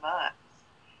 9 months.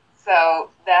 So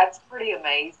that's pretty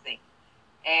amazing.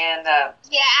 And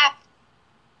yeah,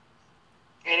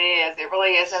 it is. It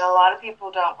really is. And a lot of people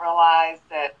don't realize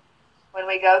that when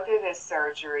we go through this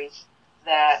surgery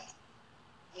that,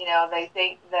 they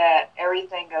think that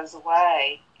everything goes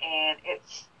away and it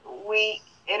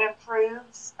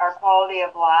improves our quality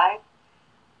of life.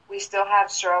 We still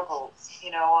have struggles,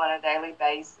 on a daily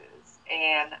basis.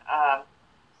 And,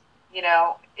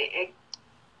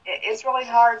 it's really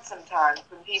hard sometimes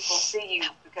when people see you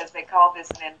because they call this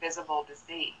an invisible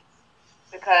disease.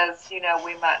 Because,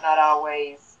 we might not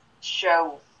always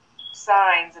show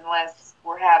signs unless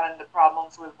we're having the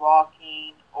problems with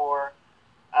walking or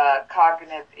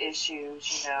cognitive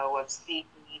issues, of speaking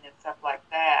and stuff like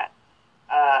that.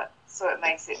 So it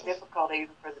makes it difficult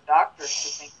even for the doctors to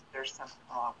think that there's something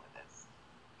wrong with us.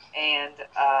 And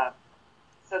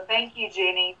so thank you,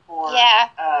 Jenny, for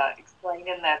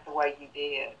explaining that the way you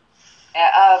did.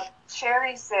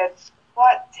 Sherry said,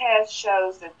 what test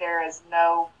shows that there is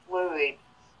no fluid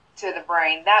to the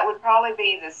brain? That would probably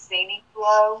be the Cine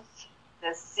flow,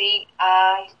 the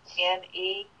CINE.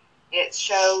 It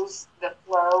shows the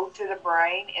flow to the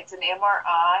brain. It's an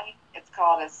MRI. It's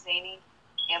called a Cine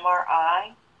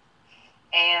MRI.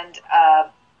 And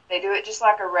they do it just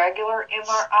like a regular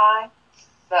MRI.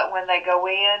 But when they go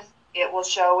in, it will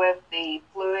show if the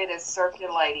fluid is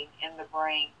circulating in the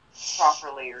brain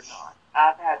properly or not.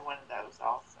 I've had one of those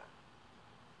also.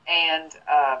 And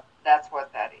that's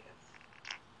what that is.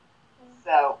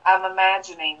 So I'm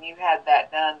imagining you had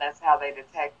that done. That's how they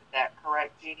detected that,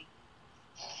 correct, Judy?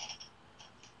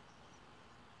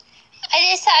 I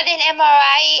just had an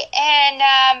MRI,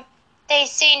 and they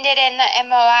seen it in the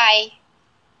MRI.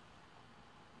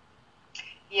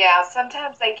 Yeah,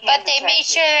 sometimes they can. But they made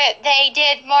sure they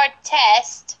did more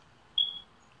tests.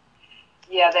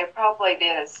 Yeah, they probably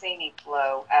did a CNE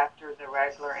flow after the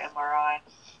regular MRI,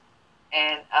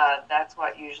 and that's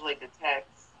what usually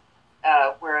detects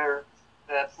where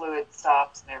the fluid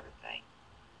stops and everything.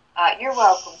 You're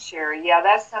welcome, Sherry. Yeah,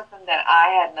 that's something that I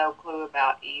had no clue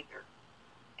about either.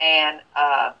 And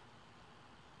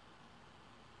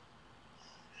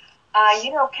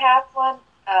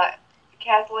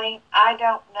Kathleen, I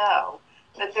don't know,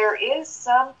 but there is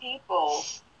some people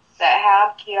that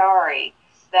have Chiari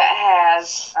that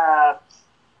has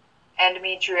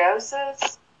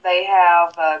endometriosis. They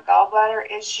have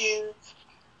gallbladder issues.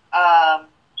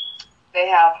 They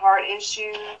have heart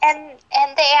issues. And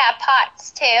they have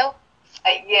POTS too.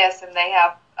 Yes, and they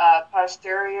have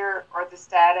posterior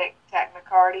orthostatic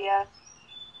tachycardia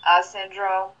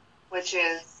syndrome, which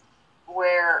is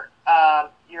where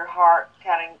your heart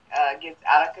kind of gets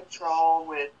out of control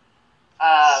with,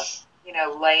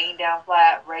 laying down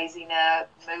flat, raising up,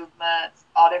 movements,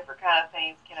 all different kind of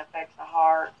things can affect the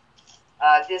heart.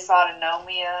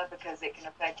 Dysautonomia, because it can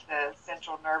affect the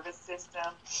central nervous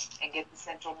system and get the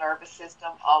central nervous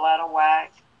system all out of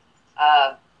whack.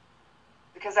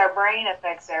 Because our brain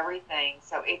affects everything,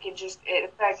 so it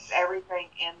affects everything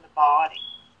in the body.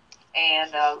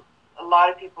 And a lot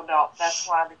of people don't. That's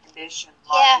why the condition, a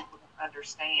lot of people don't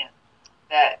understand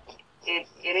that it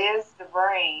is the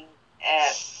brain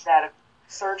at that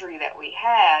surgery that we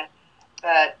had,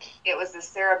 but it was the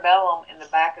cerebellum in the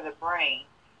back of the brain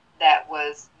that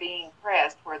was being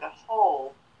pressed where the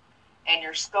hole and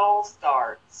your skull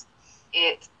starts.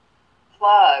 It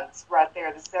plugs right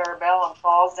there. The cerebellum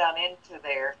falls down into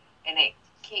there, and it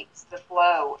keeps the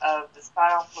flow of the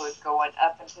spinal fluid going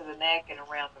up into the neck and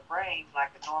around the brain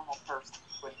like a normal person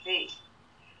would be.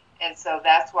 And so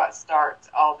that's what starts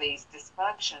all these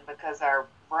dysfunction, because our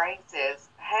brain says,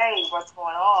 hey, what's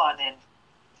going on? And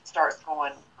starts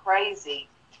going crazy,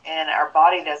 and our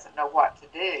body doesn't know what to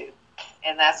do.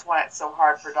 And that's why it's so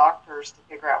hard for doctors to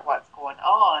figure out what's going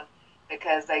on,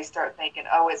 because they start thinking,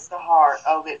 oh, it's the heart,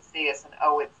 oh, it's this, and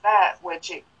oh, it's that,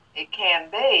 which it can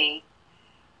be.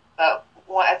 But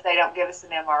if they don't give us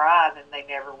an MRI, then they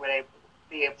never would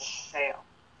be able to tell.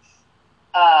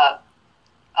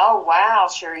 Oh, wow,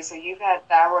 Sherry, so you've had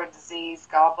thyroid disease,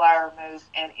 gallbladder removed,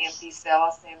 and empty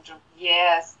cell syndrome.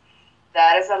 Yes,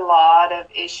 that is a lot of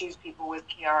issues people with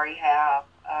Chiari have.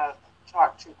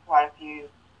 Talked to quite a few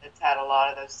that's had a lot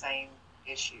of those same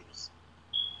issues.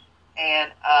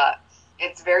 And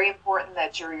it's very important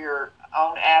that you're your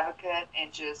own advocate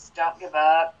and just don't give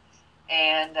up.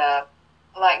 And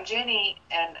like Jenny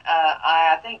and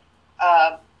I think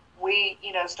we,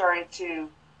 started to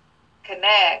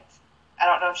connect. I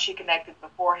don't know if she connected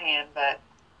beforehand, but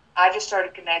I just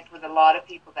started to connect with a lot of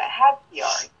people that had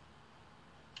Chiari.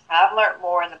 I've learned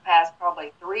more in the past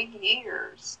probably 3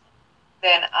 years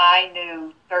than I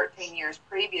knew 13 years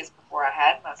previous before I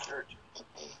had my surgery.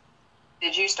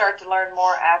 Did you start to learn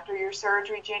more after your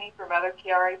surgery, Jenny, from other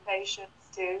Chiari patients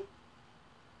too?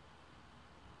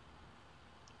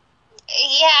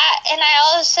 Yeah, and I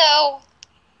also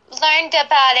learned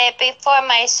about it before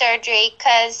my surgery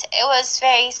because it was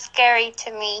very scary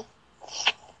to me.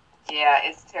 Yeah,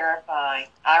 it's terrifying.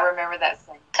 I remember that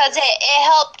same. Because it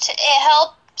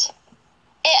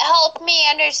helped me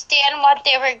understand what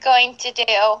they were going to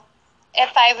do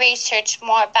if I researched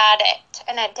more about it,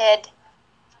 and it did.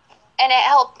 And it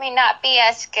helped me not be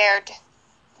as scared.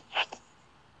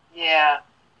 Yeah,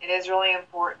 it is really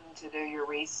important to do your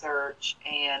research.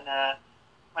 And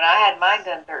when I had mine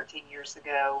done 13 years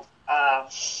ago,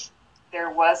 there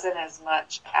wasn't as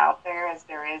much out there as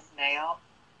there is now.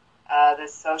 The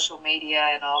social media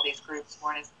and all these groups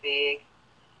weren't as big.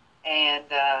 And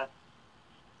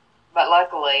but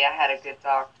luckily I had a good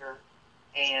doctor.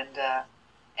 And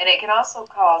it can also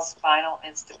cause spinal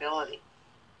instability.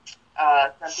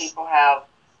 Some people I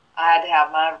had to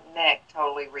have my neck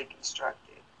totally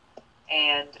reconstructed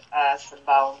and some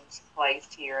bones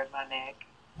placed here in my neck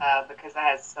because I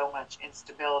had so much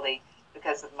instability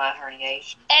because of my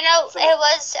herniation. And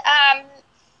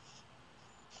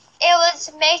it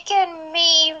was making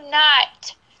me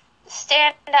not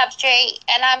stand up straight,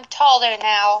 and I'm taller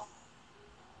now.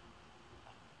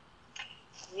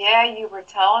 Yeah, you were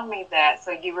telling me that.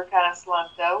 So you were kind of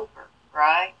slumped over,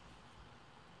 right?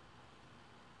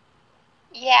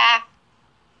 Yeah.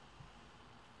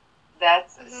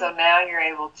 So now you're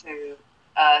able to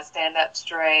stand up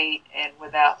straight and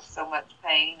without so much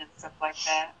pain and stuff like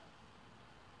that.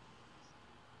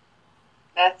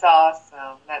 That's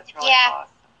awesome. That's really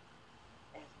awesome.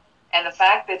 And the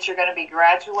fact that you're going to be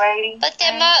graduating. But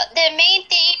the main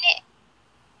thing,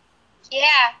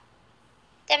 yeah,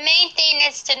 the main thing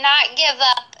is to not give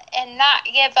up and not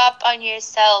give up on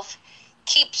yourself.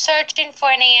 Keep searching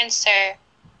for an answer,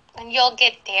 and you'll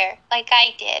get there, like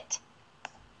I did.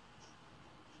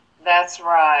 That's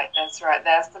right. That's right.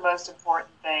 That's the most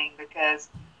important thing, because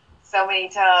so many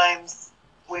times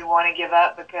we want to give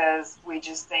up because we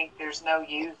just think there's no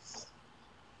use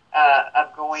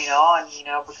of going on,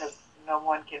 because no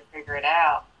one can figure it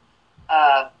out.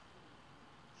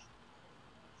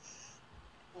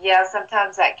 Yeah,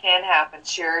 sometimes that can happen.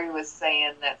 Sherry was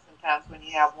saying that sometimes when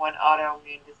you have one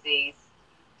autoimmune disease,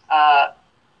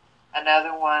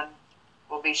 another one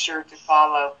will be sure to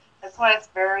follow. That's why it's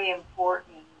very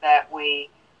important that we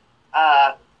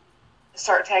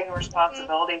start taking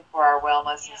responsibility for our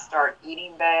wellness and start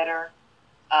eating better,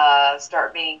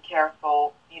 start being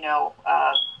careful,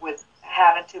 with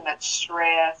having too much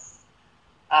stress,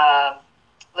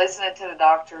 listening to the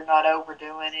doctor, not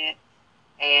overdoing it,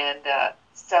 and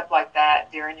stuff like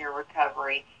that during your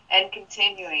recovery, and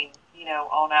continuing,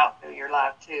 on out through your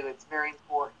life too. It's very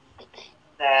important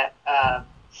that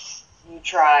you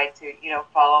try to,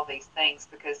 follow these things,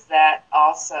 because that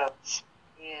also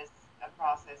is a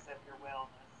process of your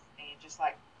wellness. And just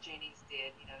like Jenny's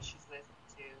did, she's listened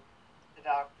to the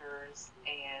doctors,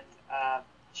 and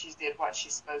she did what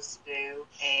she's supposed to do.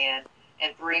 And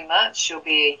in 3 months, she'll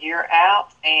be a year out.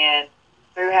 And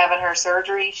through having her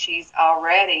surgery, she's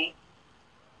already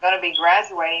going to be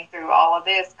graduating through all of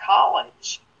this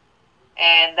college.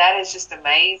 And that is just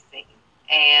amazing.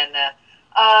 And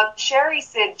Sherry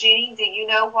said, Jenny, do you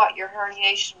know what your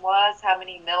herniation was? How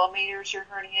many millimeters your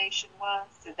herniation was?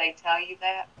 Did they tell you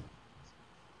that?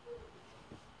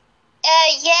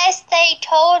 Yes, they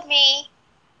told me,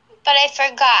 but I've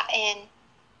forgotten.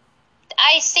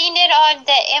 I seen it on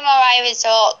the MRI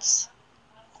results.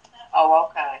 Oh,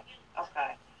 okay.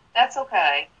 Okay. That's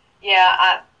okay.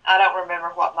 Yeah, I don't remember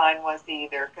what mine was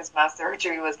either, because my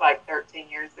surgery was like 13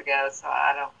 years ago, so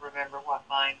I don't remember what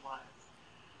mine was.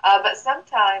 But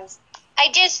sometimes I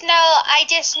just know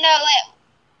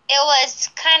it was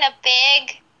kind of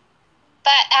big,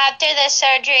 but after the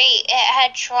surgery, it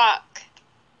had shrunk.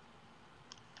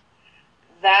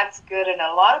 That's good, and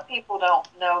a lot of people don't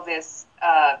know this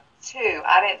too.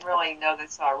 I didn't really know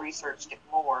this, so I researched it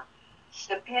more.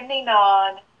 Depending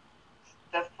on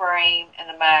the frame and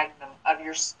the magnum of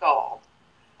your skull,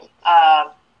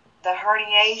 the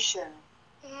herniation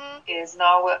is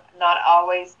not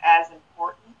always as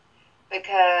important,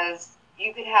 because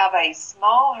you could have a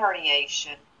small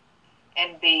herniation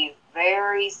and be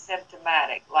very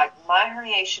symptomatic. Like my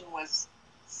herniation was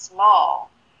small,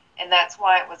 and that's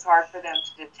why it was hard for them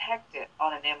to detect it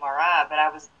on an MRI, but I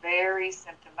was very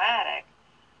symptomatic.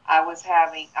 I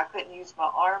couldn't use my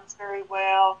arms very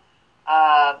well,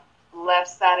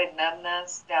 left-sided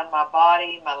numbness down my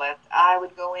body, my left eye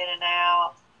would go in and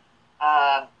out,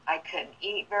 I couldn't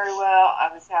eat very well, I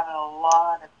was having a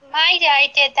lot of... My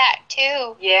dad did that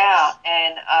too. Yeah,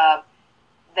 and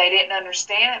they didn't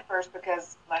understand at first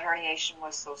because my herniation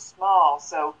was so small.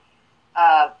 So,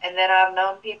 and then I've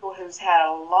known people who's had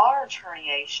a large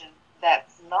herniation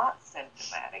that's not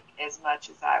symptomatic as much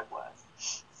as I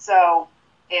was. So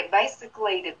it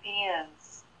basically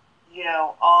depends,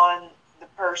 on the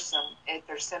person if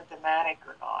they're symptomatic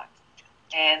or not.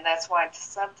 And that's why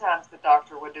sometimes the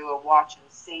doctor would do a watch and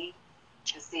see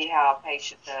to see how a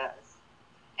patient does.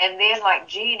 And then like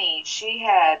Jeannie, she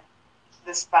had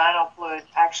the spinal fluid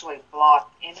actually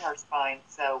blocked in her spine,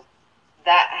 so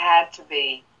that had to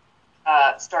be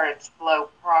started to flow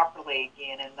properly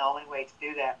again, and the only way to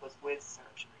do that was with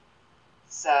surgery.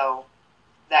 So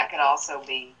that can also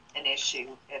be an issue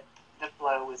if the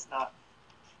flow is not,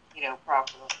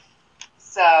 properly.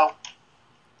 So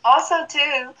also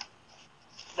too,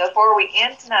 before we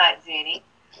end tonight, Jenny,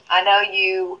 I know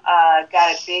you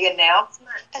got a big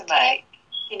announcement to make.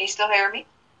 Can you still hear me?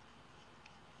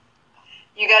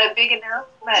 You got a big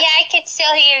announcement. Yeah, I can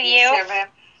still hear you.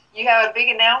 You have a big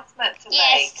announcement to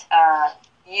make.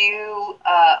 You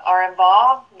are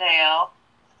involved now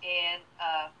in...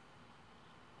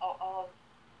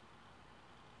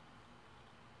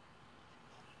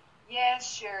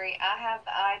 Yes, Sherry, I have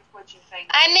the eye-twitching thing.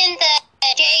 I'm in the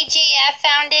JGF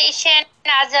Foundation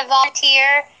as a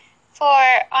volunteer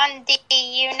on the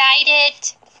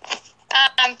United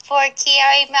for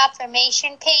Chiari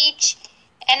Malformation page,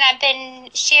 and I've been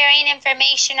sharing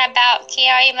information about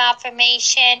Chiari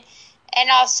Malformation and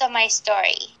also my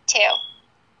story too.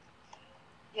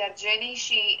 Yeah, Jenny,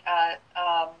 she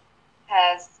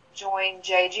has joined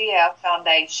JGF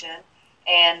Foundation,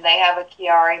 and they have a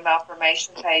Chiari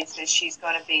Malformation page that she's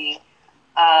going to be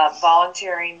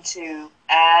volunteering to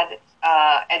add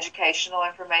educational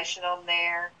information on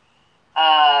there,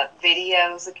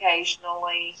 videos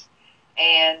occasionally,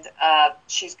 and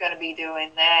she's going to be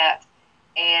doing that.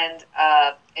 And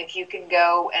if you can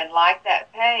go and like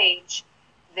that page,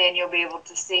 then you'll be able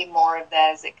to see more of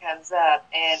that as it comes up.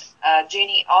 And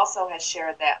Jeannie also has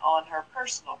shared that on her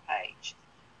personal page.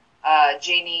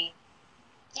 Jeannie,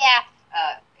 Yeah.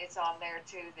 it's on there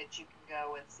too that you can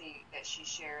go and see that she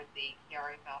shared the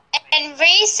Chiari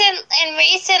Malformation. And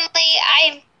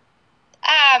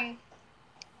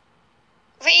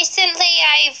recently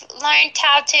I've learned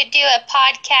how to do a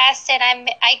podcast, and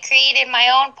I created my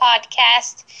own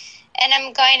podcast, and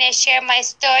I'm going to share my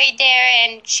story there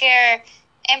and share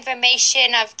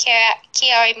information of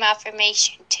Chiari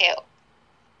Malformation too.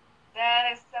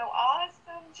 That is so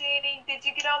awesome, Jeannie. Did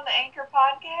you get on the Anchor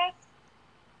podcast?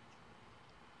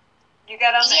 You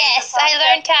got on the Yes, Anchor podcast?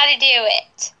 I learned how to do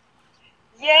it.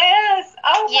 Yes.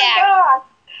 Oh my gosh.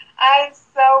 I'm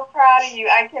so proud of you.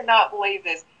 I cannot believe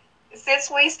this. Since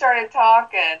we started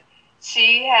talking,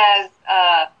 she has,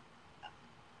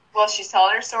 she's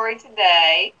telling her story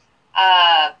today.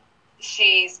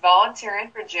 She's volunteering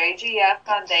for JGF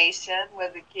Foundation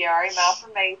with the Chiari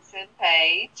Malformation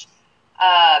page.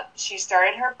 She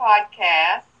started her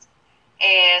podcast,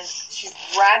 and she's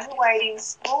graduating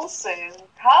school soon,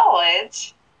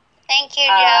 college. Thank you,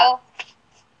 Joe.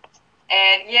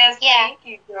 And yes, thank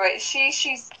you, Joy.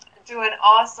 She's doing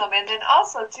awesome. And then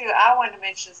also too, I wanted to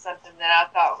mention something that I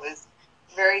thought was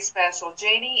very special.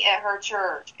 Jeannie at her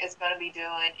church is going to be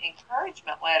doing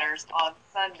encouragement letters on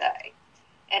Sunday,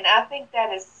 and I think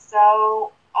that is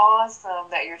so awesome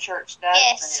that your church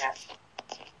does that.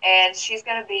 And she's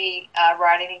going to be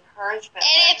writing encouragement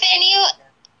letters. And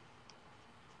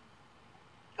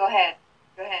Go ahead.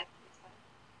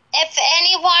 If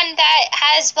anyone that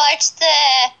has watched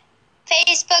the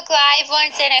Facebook Live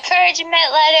wants an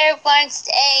encouragement letter, wants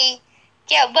a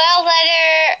get well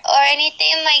letter, or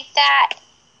anything like that,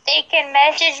 they can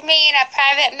message me in a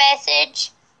private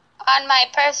message on my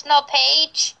personal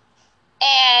page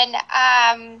and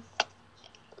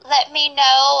let me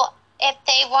know if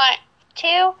they want to,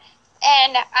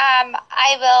 and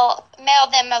I will mail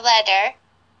them a letter.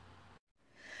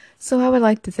 So I would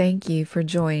like to thank you for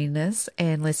joining us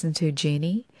and listen to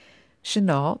Kaye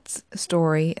Chennault's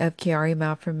story of Chiari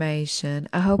Malformation.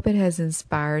 I hope it has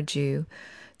inspired you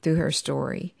through her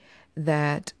story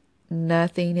that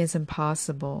nothing is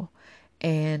impossible,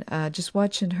 and just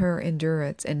watching her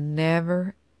endurance and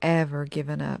never, ever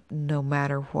giving up no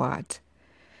matter what.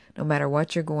 No matter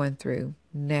what you're going through,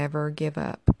 never give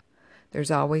up. There's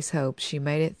always hope. She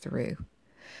made it through.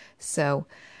 So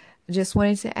just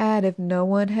wanted to add, if no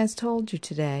one has told you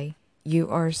today, you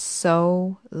are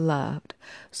so loved.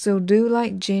 So do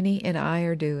like Jenny and I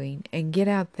are doing and get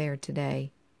out there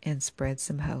today and spread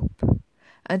some hope.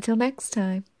 Until next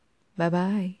time,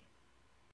 bye-bye.